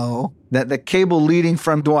 I know that the cable leading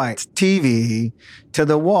from Dwight's TV to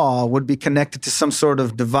the wall would be connected to some sort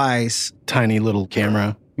of device. Tiny little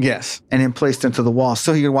camera. Yes. And then placed into the wall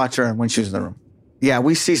so he could watch her when she was in the room. Yeah,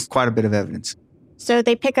 we seized quite a bit of evidence. So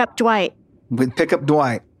they pick up Dwight. We pick up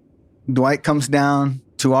Dwight. Dwight comes down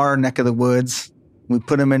to our neck of the woods. We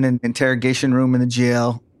put him in an interrogation room in the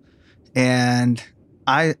jail. And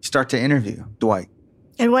I start to interview Dwight.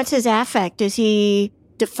 And what's his affect? Is he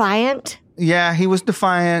defiant? Yeah, he was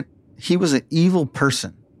defiant. He was an evil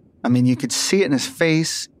person. I mean, you could see it in his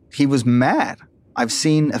face. He was mad. I've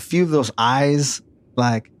seen a few of those eyes,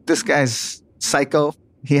 like, this guy's psycho.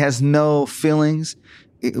 He has no feelings.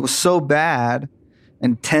 It was so bad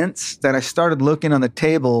and tense that I started looking on the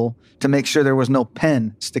table to make sure there was no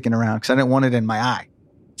pen sticking around because I didn't want it in my eye.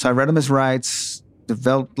 So I read him his rights,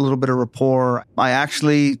 developed a little bit of rapport. I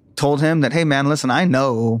actually told him that, hey, man, listen, I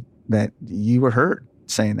know that you were hurt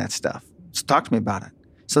saying that stuff. So talk to me about it.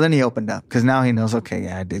 So then he opened up because now he knows, okay,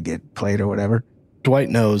 yeah, I did get played or whatever. Dwight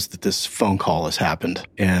knows that this phone call has happened,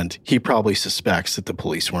 and he probably suspects that the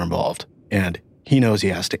police were involved. And he knows he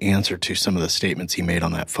has to answer to some of the statements he made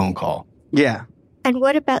on that phone call. Yeah. And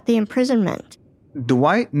what about the imprisonment?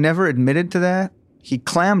 Dwight never admitted to that. He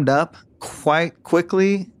clammed up quite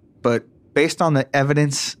quickly, but based on the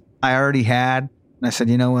evidence I already had, I said,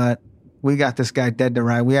 you know what? We got this guy dead to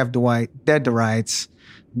rights. We have Dwight dead to rights.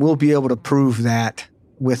 We'll be able to prove that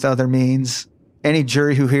with other means. Any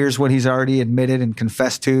jury who hears what he's already admitted and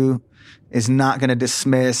confessed to is not going to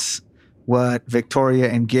dismiss what Victoria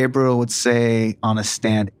and Gabriel would say on a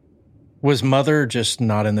stand. Was Mother just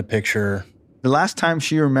not in the picture? The last time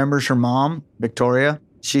she remembers her mom, Victoria,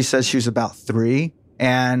 she says she was about 3.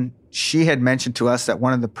 And she had mentioned to us that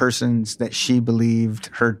one of the persons that she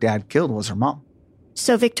believed her dad killed was her mom.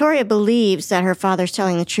 So Victoria believes that her father's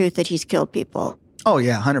telling the truth, that he's killed people. Oh,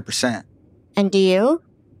 yeah, 100%. And do you?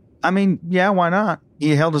 I mean, yeah, why not?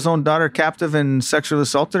 He held his own daughter captive and sexually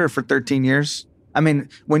assaulted her for 13 years. I mean,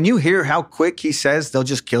 when you hear how quick he says they'll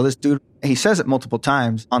just kill this dude, he says it multiple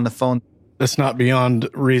times on the phone. That's not beyond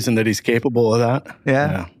reason that he's capable of that.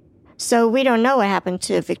 Yeah. So we don't know what happened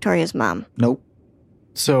to Victoria's mom. Nope.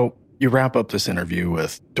 So you wrap up this interview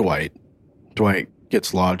with Dwight. Dwight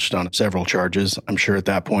gets lodged on several charges. I'm sure at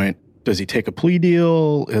that point, does he take a plea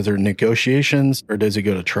deal? Are there negotiations, or does he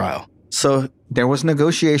go to trial? So there was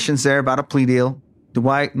negotiations there about a plea deal.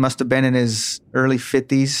 Dwight must have been in his early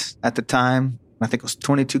 50s at the time. I think it was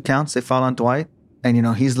 22 counts they filed on Dwight. And, you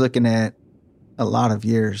know, he's looking at a lot of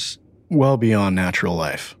years. Well beyond natural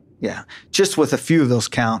life. Yeah. Just with a few of those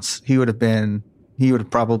counts, he would have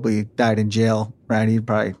probably died in jail, right? He'd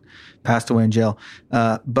probably passed away in jail.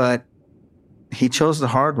 But he chose the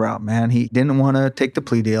hard route, man. He didn't want to take the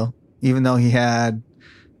plea deal, even though he had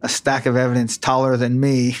a stack of evidence taller than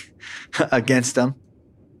me against him.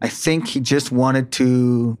 I think he just wanted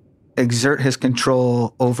to exert his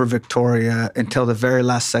control over Victoria until the very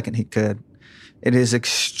last second he could. It is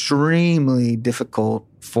extremely difficult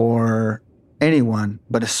for anyone,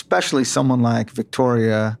 but especially someone like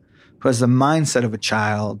Victoria, who has the mindset of a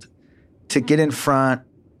child, to get in front,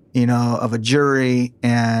 of a jury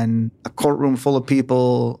and a courtroom full of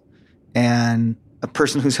people and a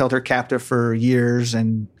person who's held her captive for years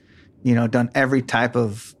and, done every type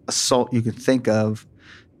of assault you could think of.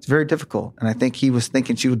 It's very difficult. And I think he was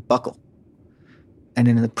thinking she would buckle. And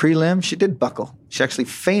in the prelim, she did buckle. She actually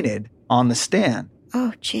fainted on the stand.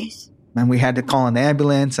 Oh, jeez. And we had to call an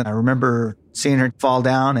ambulance. And I remember seeing her fall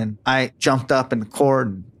down. And I jumped up in the court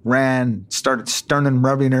and ran, started sternum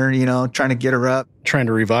rubbing her, trying to get her up. Trying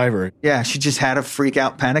to revive her. Yeah, she just had a freak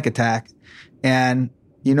out panic attack. And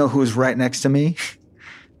you know who was right next to me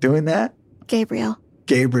doing that? Gabriel.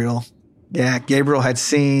 Yeah, Gabriel had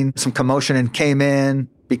seen some commotion and came in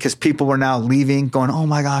because people were now leaving, going, oh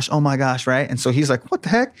my gosh, right? And so he's like, what the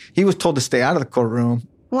heck? He was told to stay out of the courtroom.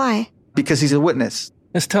 Why? Because he's a witness.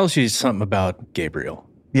 This tells you something about Gabriel.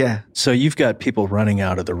 Yeah. So you've got people running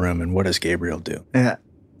out of the room, and what does Gabriel do? Yeah,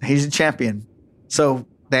 he's a champion. So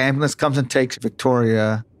the ambulance comes and takes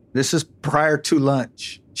Victoria. This is prior to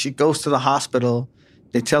lunch. She goes to the hospital.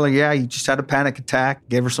 They tell her, yeah, you just had a panic attack.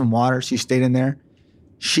 Gave her some water. She stayed in there.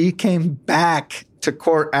 She came back to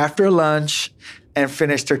court after lunch and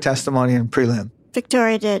finished her testimony in prelim.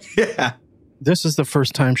 Victoria did. Yeah. This is the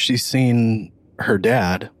first time she's seen her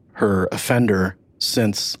dad, her offender,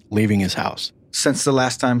 since leaving his house. Since the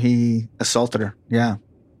last time he assaulted her. Yeah.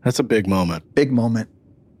 That's a big moment. Big moment.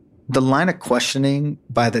 The line of questioning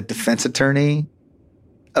by the defense attorney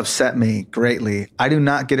upset me greatly. I do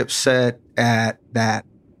not get upset at that.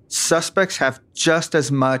 Suspects have just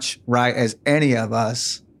as much right as any of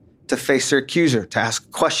us to face their accuser, to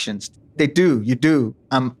ask questions. They do. You do.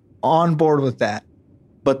 I'm on board with that.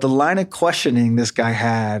 But the line of questioning this guy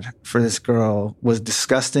had for this girl was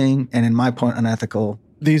disgusting and, in my point, unethical.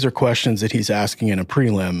 These are questions that he's asking in a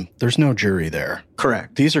prelim. There's no jury there.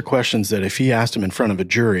 Correct. These are questions that if he asked him in front of a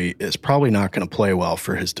jury, is probably not going to play well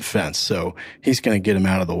for his defense. So he's going to get him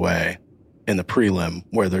out of the way in the prelim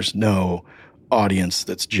where there's no audience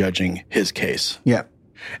that's judging his case. Yeah.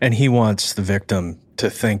 And he wants the victim to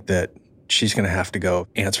think that she's going to have to go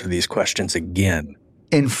answer these questions again.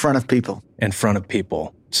 In front of people. In front of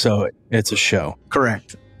people. So it's a show.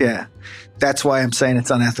 Correct. Yeah. That's why I'm saying it's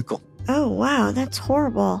unethical. Oh, wow. That's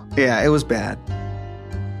horrible. Yeah, it was bad.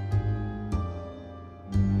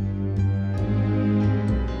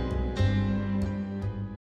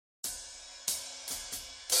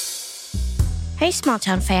 Hey, Small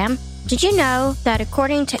Town fam. Did you know that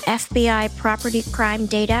according to FBI property crime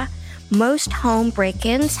data, most home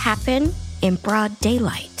break-ins happen in broad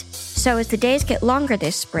daylight? So as the days get longer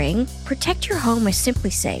this spring, protect your home with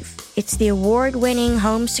SimpliSafe. It's the award-winning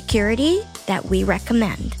home security that we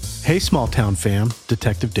recommend. Hey, Small Town fam.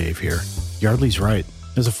 Detective Dave here. Yardley's right.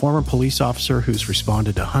 As a former police officer who's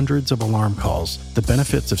responded to hundreds of alarm calls, the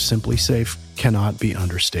benefits of SimpliSafe cannot be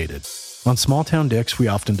understated. On Small Town Dicks, we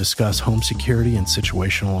often discuss home security and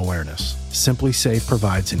situational awareness. SimpliSafe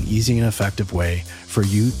provides an easy and effective way for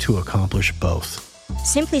you to accomplish both.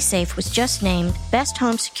 SimpliSafe was just named Best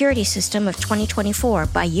Home Security System of 2024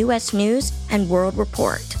 by U.S. News and World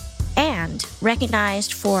Report, and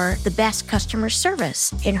recognized for the best customer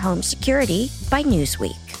service in home security by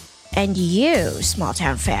Newsweek. And you, Small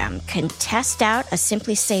Town fam, can test out a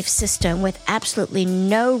SimpliSafe system with absolutely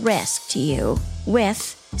no risk to you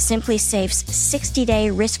with SimpliSafe's 60-day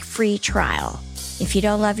risk-free trial. If you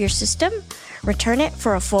don't love your system, return it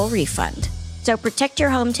for a full refund. So protect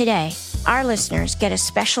your home today. Our listeners get a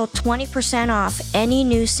special 20% off any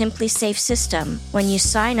new SimpliSafe system when you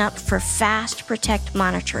sign up for Fast Protect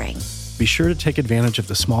monitoring. Be sure to take advantage of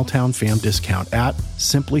the Small Town fam discount at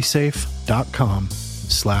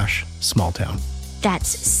simplisafe.com/smalltown.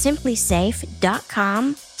 That's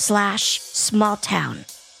simplisafe.com/smalltown.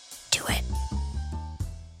 Do it.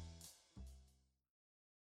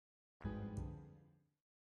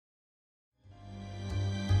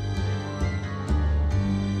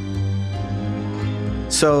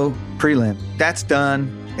 So, prelim, that's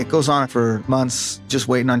done. It goes on for months, just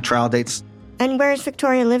waiting on trial dates. And where's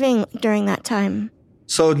Victoria living during that time?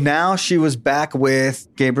 So now she was back with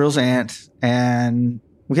Gabriel's aunt, and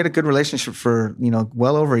we had a good relationship for,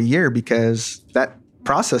 well over a year because that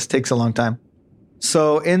process takes a long time.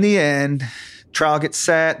 So in the end, trial gets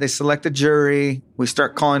set. They select a jury. We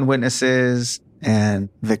start calling witnesses, and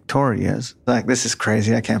Victoria's like, this is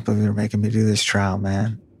crazy. I can't believe they're making me do this trial,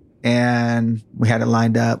 man. And we had it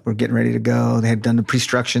lined up. We're getting ready to go. They had done the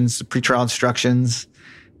pre-trial instructions,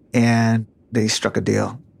 and they struck a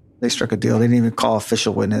deal. They didn't even call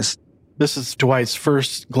official witness. This is Dwight's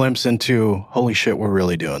first glimpse into, holy shit, we're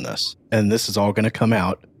really doing this. And this is all going to come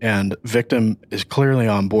out. And victim is clearly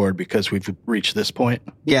on board because we've reached this point.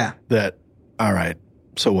 Yeah. That, all right,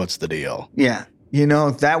 so what's the deal? Yeah.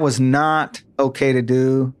 That was not okay to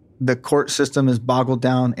do. the court system is boggled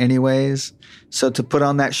down anyways. So to put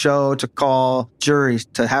on that show, to call juries,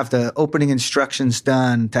 to have the opening instructions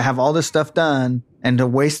done, to have all this stuff done, and to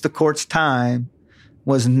waste the court's time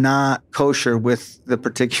was not kosher with the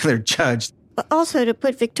particular judge. But also to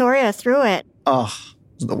put Victoria through it. Oh,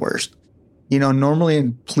 it's the worst. You know, normally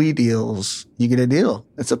in plea deals, you get a deal.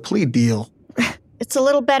 It's a plea deal. It's a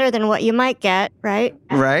little better than what you might get, right?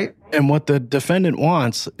 Right. And what the defendant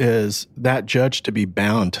wants is that judge to be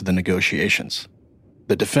bound to the negotiations.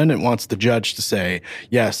 The defendant wants the judge to say,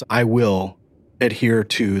 yes, I will adhere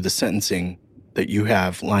to the sentencing that you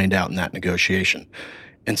have lined out in that negotiation.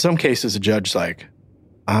 In some cases, a judge's like,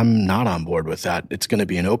 I'm not on board with that. It's going to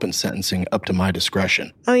be an open sentencing up to my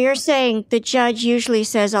discretion. Oh, you're saying the judge usually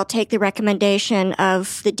says, I'll take the recommendation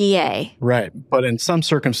of the DA. Right. But in some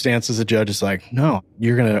circumstances, the judge is like, no,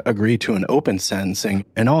 you're going to agree to an open sentencing,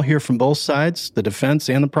 and I'll hear from both sides, the defense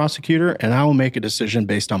and the prosecutor, and I will make a decision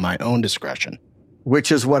based on my own discretion.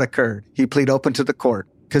 Which is what occurred. He pleaded open to the court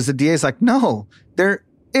because the DA's like, no, there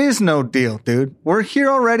is no deal, dude. We're here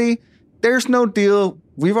already. There's no deal.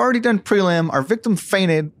 We've already done prelim. Our victim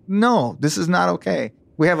fainted. No, this is not okay.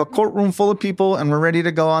 We have a courtroom full of people and we're ready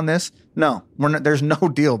to go on this. No, we're not. There's no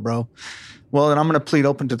deal, bro. Well, then I'm going to plead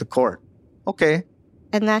open to the court. Okay.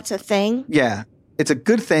 And that's a thing? Yeah. It's a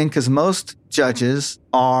good thing because most judges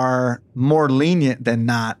are more lenient than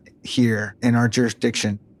not here in our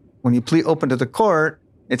jurisdiction. When you plead open to the court,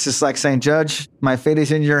 it's just like saying, Judge, my fate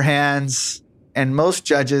is in your hands. And most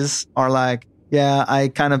judges are like, yeah, I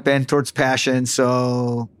kind of bend towards passion,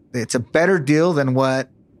 so it's a better deal than what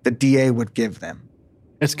the DA would give them.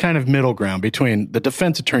 It's kind of middle ground between the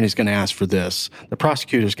defense attorney's going to ask for this, the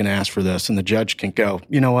prosecutor's going to ask for this, and the judge can go,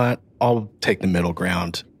 you know what, I'll take the middle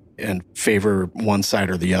ground and favor one side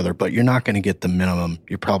or the other, but you're not going to get the minimum.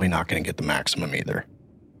 You're probably not going to get the maximum either.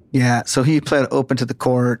 Yeah, so he pled open to the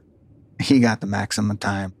court. He got the maximum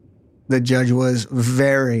time. The judge was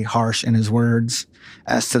very harsh in his words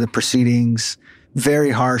as to the proceedings, very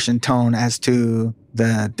harsh in tone as to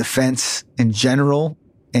the defense in general.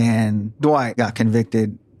 And Dwight got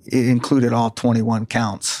convicted. It included all 21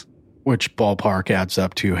 counts. Which ballpark adds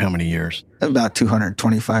up to how many years? About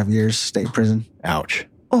 225 years state prison. Ouch.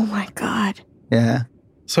 Oh, my God. Yeah.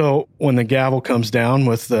 So when the gavel comes down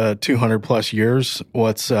with the 200 plus years,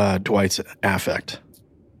 what's Dwight's affect?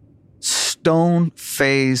 Stone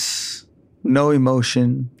face, no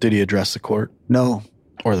emotion. Did he address the court? No.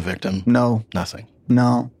 Or the victim? No. Nothing.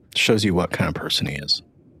 No. Shows you what kind of person he is.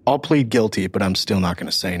 I'll plead guilty, but I'm still not going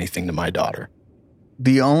to say anything to my daughter.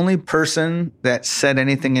 The only person that said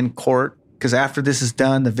anything in court, because after this is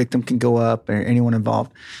done, the victim can go up or anyone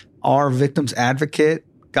involved. Our victim's advocate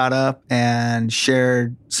got up and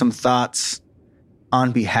shared some thoughts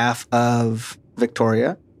on behalf of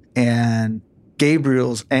Victoria, and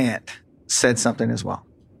Gabriel's aunt said something as well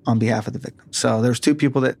on behalf of the victim. So there's two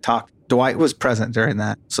people that talked. Dwight was present during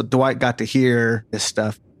that. So Dwight got to hear this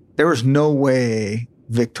stuff. There was no way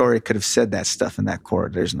Victoria could have said that stuff in that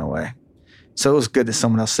court. There's no way. So it was good that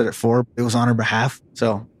someone else said it for her. It was on her behalf.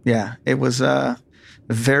 So yeah, it was a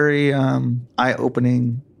very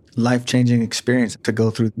eye-opening, life-changing experience to go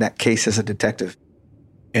through that case as a detective.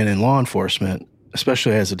 And in law enforcement,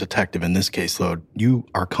 especially as a detective in this caseload, you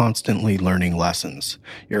are constantly learning lessons.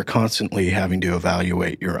 You're constantly having to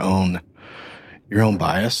evaluate your own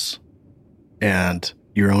bias and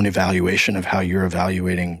your own evaluation of how you're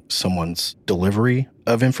evaluating someone's delivery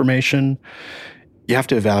of information. You have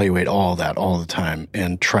to evaluate all that all the time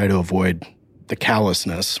and try to avoid the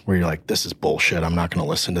callousness where you're like, this is bullshit. I'm not going to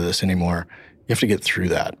listen to this anymore. You have to get through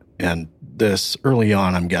that. And this early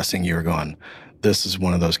on, I'm guessing you were going, this is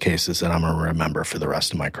one of those cases that I'm going to remember for the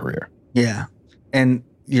rest of my career. Yeah. And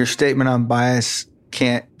your statement on bias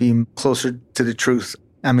can't be closer to the truth.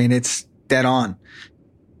 I mean, it's dead on.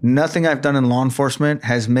 Nothing I've done in law enforcement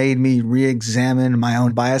has made me re-examine my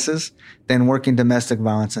own biases than working domestic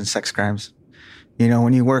violence and sex crimes. You know,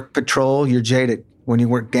 when you work patrol, you're jaded. When you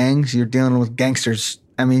work gangs, you're dealing with gangsters.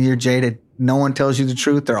 I mean, you're jaded. No one tells you the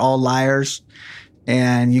truth. They're all liars.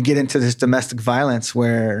 And you get into this domestic violence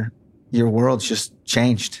where your world's just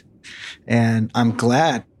changed. And I'm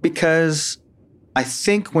glad, because I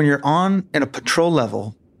think when you're on in a patrol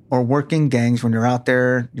level or working gangs, when you're out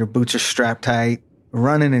there, your boots are strapped tight,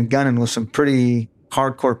 running and gunning with some pretty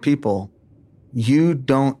hardcore people, you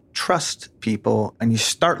don't trust people and you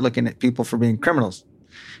start looking at people for being criminals.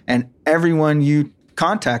 And everyone you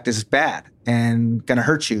contact is bad and going to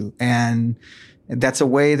hurt you. And that's a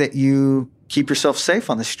way that you keep yourself safe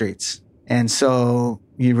on the streets. And so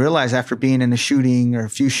you realize after being in a shooting or a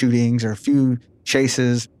few shootings or a few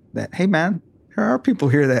chases that, hey man, there are people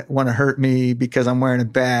here that want to hurt me because I'm wearing a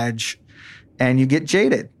badge, and you get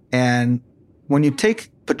jaded. And when you take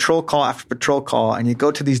patrol call after patrol call and you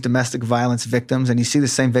go to these domestic violence victims and you see the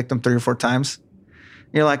same victim 3 or 4 times,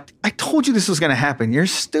 you're like, I told you this was going to happen. You're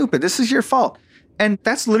stupid. This is your fault. And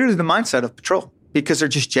that's literally the mindset of patrol because they're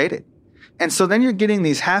just jaded. And so then you're getting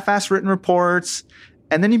these half-assed written reports,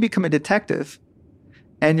 and then you become a detective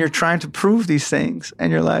and you're trying to prove these things.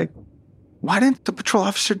 And you're like, why didn't the patrol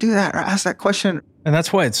officer do that or ask that question? And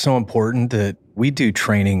that's why it's so important that we do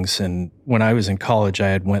trainings. And when I was in college, I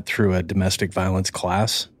had went through a domestic violence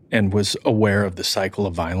class and was aware of the cycle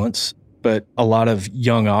of violence. But a lot of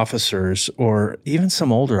young officers or even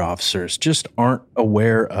some older officers just aren't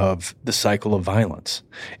aware of the cycle of violence.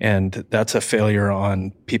 And that's a failure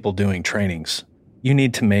on people doing trainings. You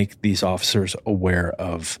need to make these officers aware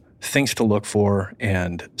of things to look for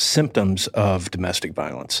and symptoms of domestic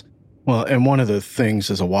violence. Well, and one of the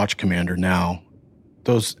things as a watch commander now,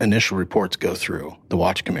 those initial reports go through the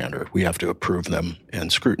watch commander. We have to approve them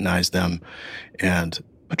and scrutinize them. And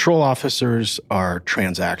patrol officers are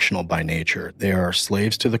transactional by nature. They are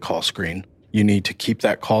slaves to the call screen. You need to keep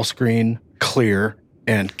that call screen clear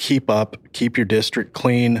and keep your district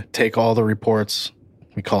clean, take all the reports.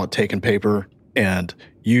 We call it taking paper. And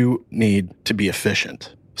you need to be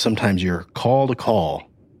efficient. Sometimes you're call to call,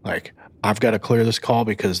 like, I've got to clear this call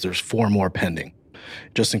because there's 4 more pending.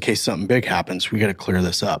 Just in case something big happens, we got to clear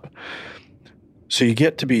this up. So you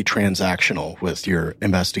get to be transactional with your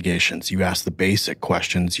investigations. You ask the basic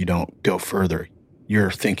questions. You don't go further.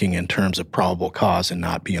 You're thinking in terms of probable cause and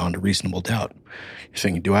not beyond a reasonable doubt. You're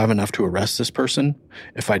thinking, do I have enough to arrest this person?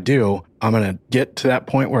 If I do, I'm going to get to that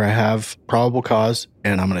point where I have probable cause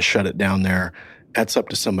and I'm going to shut it down there. That's up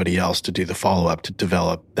to somebody else to do the follow-up to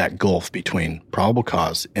develop that gulf between probable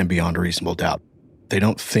cause and beyond a reasonable doubt. They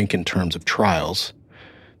don't think in terms of trials.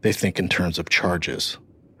 They think in terms of charges.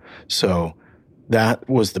 So that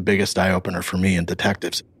was the biggest eye-opener for me in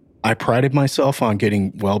detectives. I prided myself on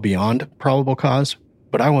getting well beyond probable cause,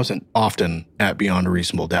 but I wasn't often at beyond a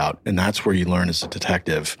reasonable doubt. And that's where you learn as a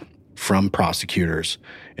detective from prosecutors.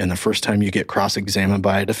 And the first time you get cross-examined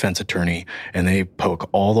by a defense attorney and they poke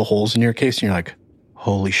all the holes in your case, and you're like,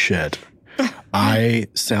 holy shit, I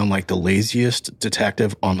sound like the laziest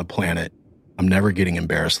detective on the planet. I'm never getting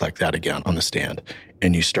embarrassed like that again on the stand.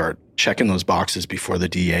 And you start checking those boxes before the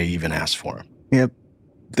DA even asks for them. Yep.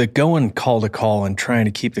 The going call to call and trying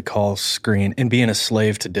to keep the call screen and being a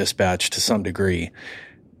slave to dispatch to some degree,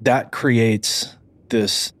 that creates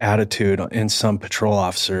this attitude in some patrol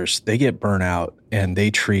officers. They get burnt out and they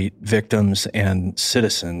treat victims and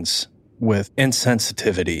citizens with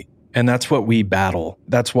insensitivity. And that's what we battle.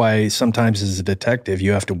 That's why sometimes as a detective,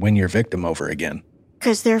 you have to win your victim over again.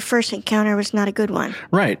 Because their first encounter was not a good one.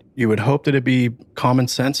 Right. You would hope that it'd be common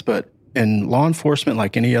sense, but in law enforcement,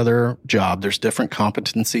 like any other job, there's different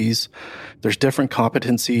competencies. There's different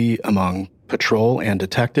competency among patrol and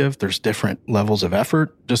detective. There's different levels of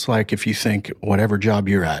effort. Just like if you think whatever job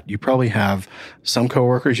you're at, you probably have some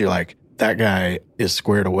coworkers, you're like, that guy is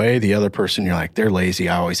squared away. The other person, you're like, they're lazy.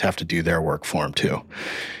 I always have to do their work for them too.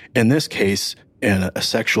 In this case, in a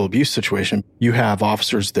sexual abuse situation, you have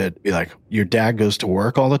officers that be like, your dad goes to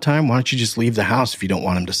work all the time. Why don't you just leave the house if you don't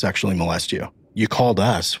want him to sexually molest you? You called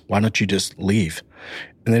us. Why don't you just leave?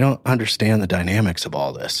 And they don't understand the dynamics of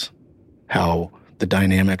all this, how the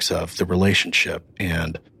dynamics of the relationship.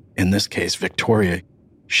 And in this case, Victoria,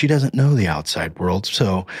 she doesn't know the outside world.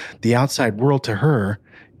 So the outside world to her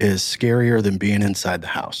is scarier than being inside the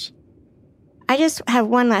house. I just have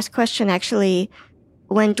one last question, actually.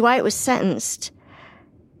 When Dwight was sentenced,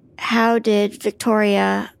 how did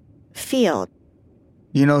Victoria feel?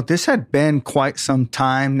 You know, this had been quite some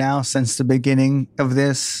time now since the beginning of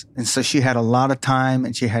this. And so she had a lot of time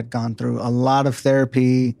and she had gone through a lot of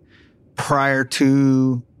therapy prior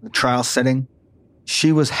to the trial setting.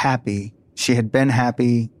 She was happy. She had been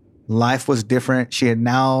happy. Life was different. She had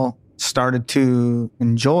now started to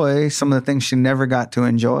enjoy some of the things she never got to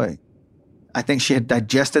enjoy. I think she had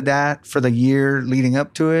digested that for the year leading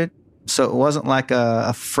up to it. So it wasn't like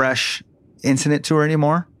a fresh incident to her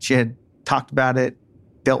anymore. She had talked about it,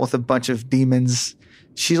 dealt with a bunch of demons.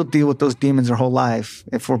 She'll deal with those demons her whole life,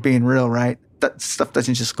 if we're being real, right? That stuff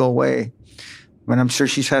doesn't just go away. I mean, I'm sure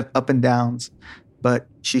she's had up and downs, but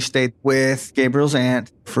she stayed with Gabriel's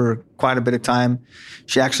aunt for quite a bit of time.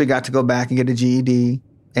 She actually got to go back and get a GED,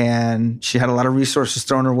 and she had a lot of resources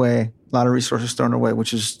thrown her way.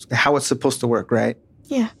 Which is how it's supposed to work, right?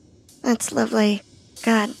 Yeah, that's lovely.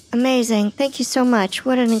 God, amazing. Thank you so much.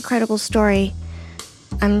 What an incredible story.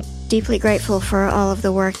 I'm deeply grateful for all of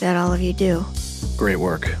the work that all of you do. Great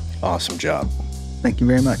work. Awesome job. Thank you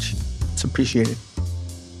very much. It's appreciated.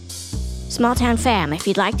 Small Town Fam, if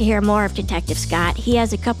you'd like to hear more of Detective Scott, he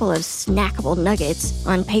has a couple of snackable nuggets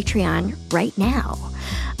on Patreon right now.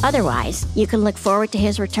 Otherwise, you can look forward to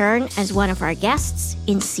his return as one of our guests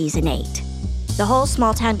in Season 8. The whole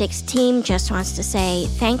Small Town Dicks team just wants to say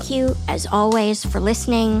thank you, as always, for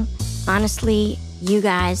listening. Honestly, you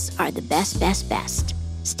guys are the best.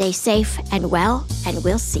 Stay safe and well, and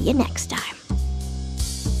we'll see you next time.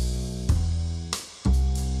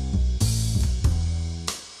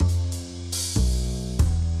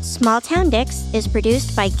 Small Town Dicks is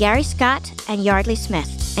produced by Gary Scott and Yardley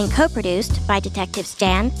Smith and co-produced by Detectives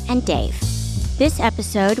Dan and Dave. This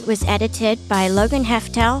episode was edited by Logan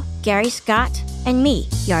Heftel, Gary Scott, and me,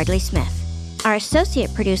 Yardley Smith. Our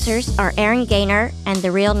associate producers are Aaron Gaynor and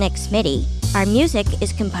The Real Nick Smitty. Our music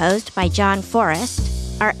is composed by John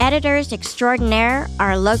Forrest. Our editors extraordinaire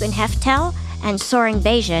are Logan Heftel and Soren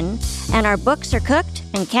Bajan, and our books are cooked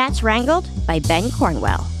and cats wrangled by Ben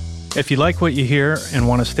Cornwell. If you like what you hear and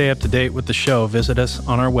want to stay up to date with the show, visit us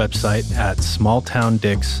on our website at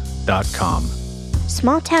smalltowndicks.com.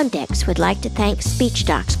 Small Town Dicks would like to thank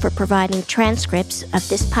SpeechDocs for providing transcripts of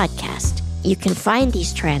this podcast. You can find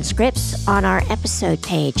these transcripts on our episode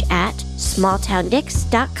page at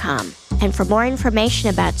smalltowndicks.com. And for more information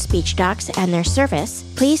about SpeechDocs and their service,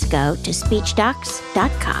 please go to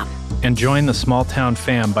speechdocs.com. And join the Small Town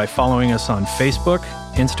Fam by following us on Facebook,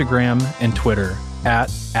 Instagram, and Twitter at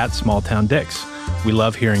SmallTownDicks. We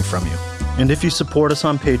love hearing from you. And if you support us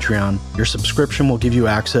on Patreon, your subscription will give you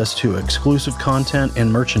access to exclusive content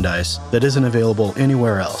and merchandise that isn't available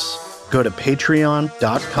anywhere else. Go to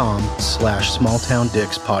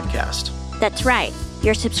patreon.com/smalltowndickspodcast. That's right.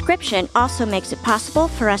 Your subscription also makes it possible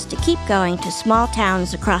for us to keep going to small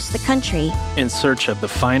towns across the country in search of the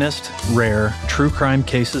finest, rare, true crime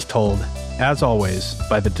cases told, as always,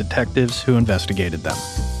 by the detectives who investigated them.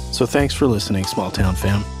 So thanks for listening, Small Town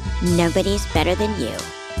Fam. Nobody's better than you.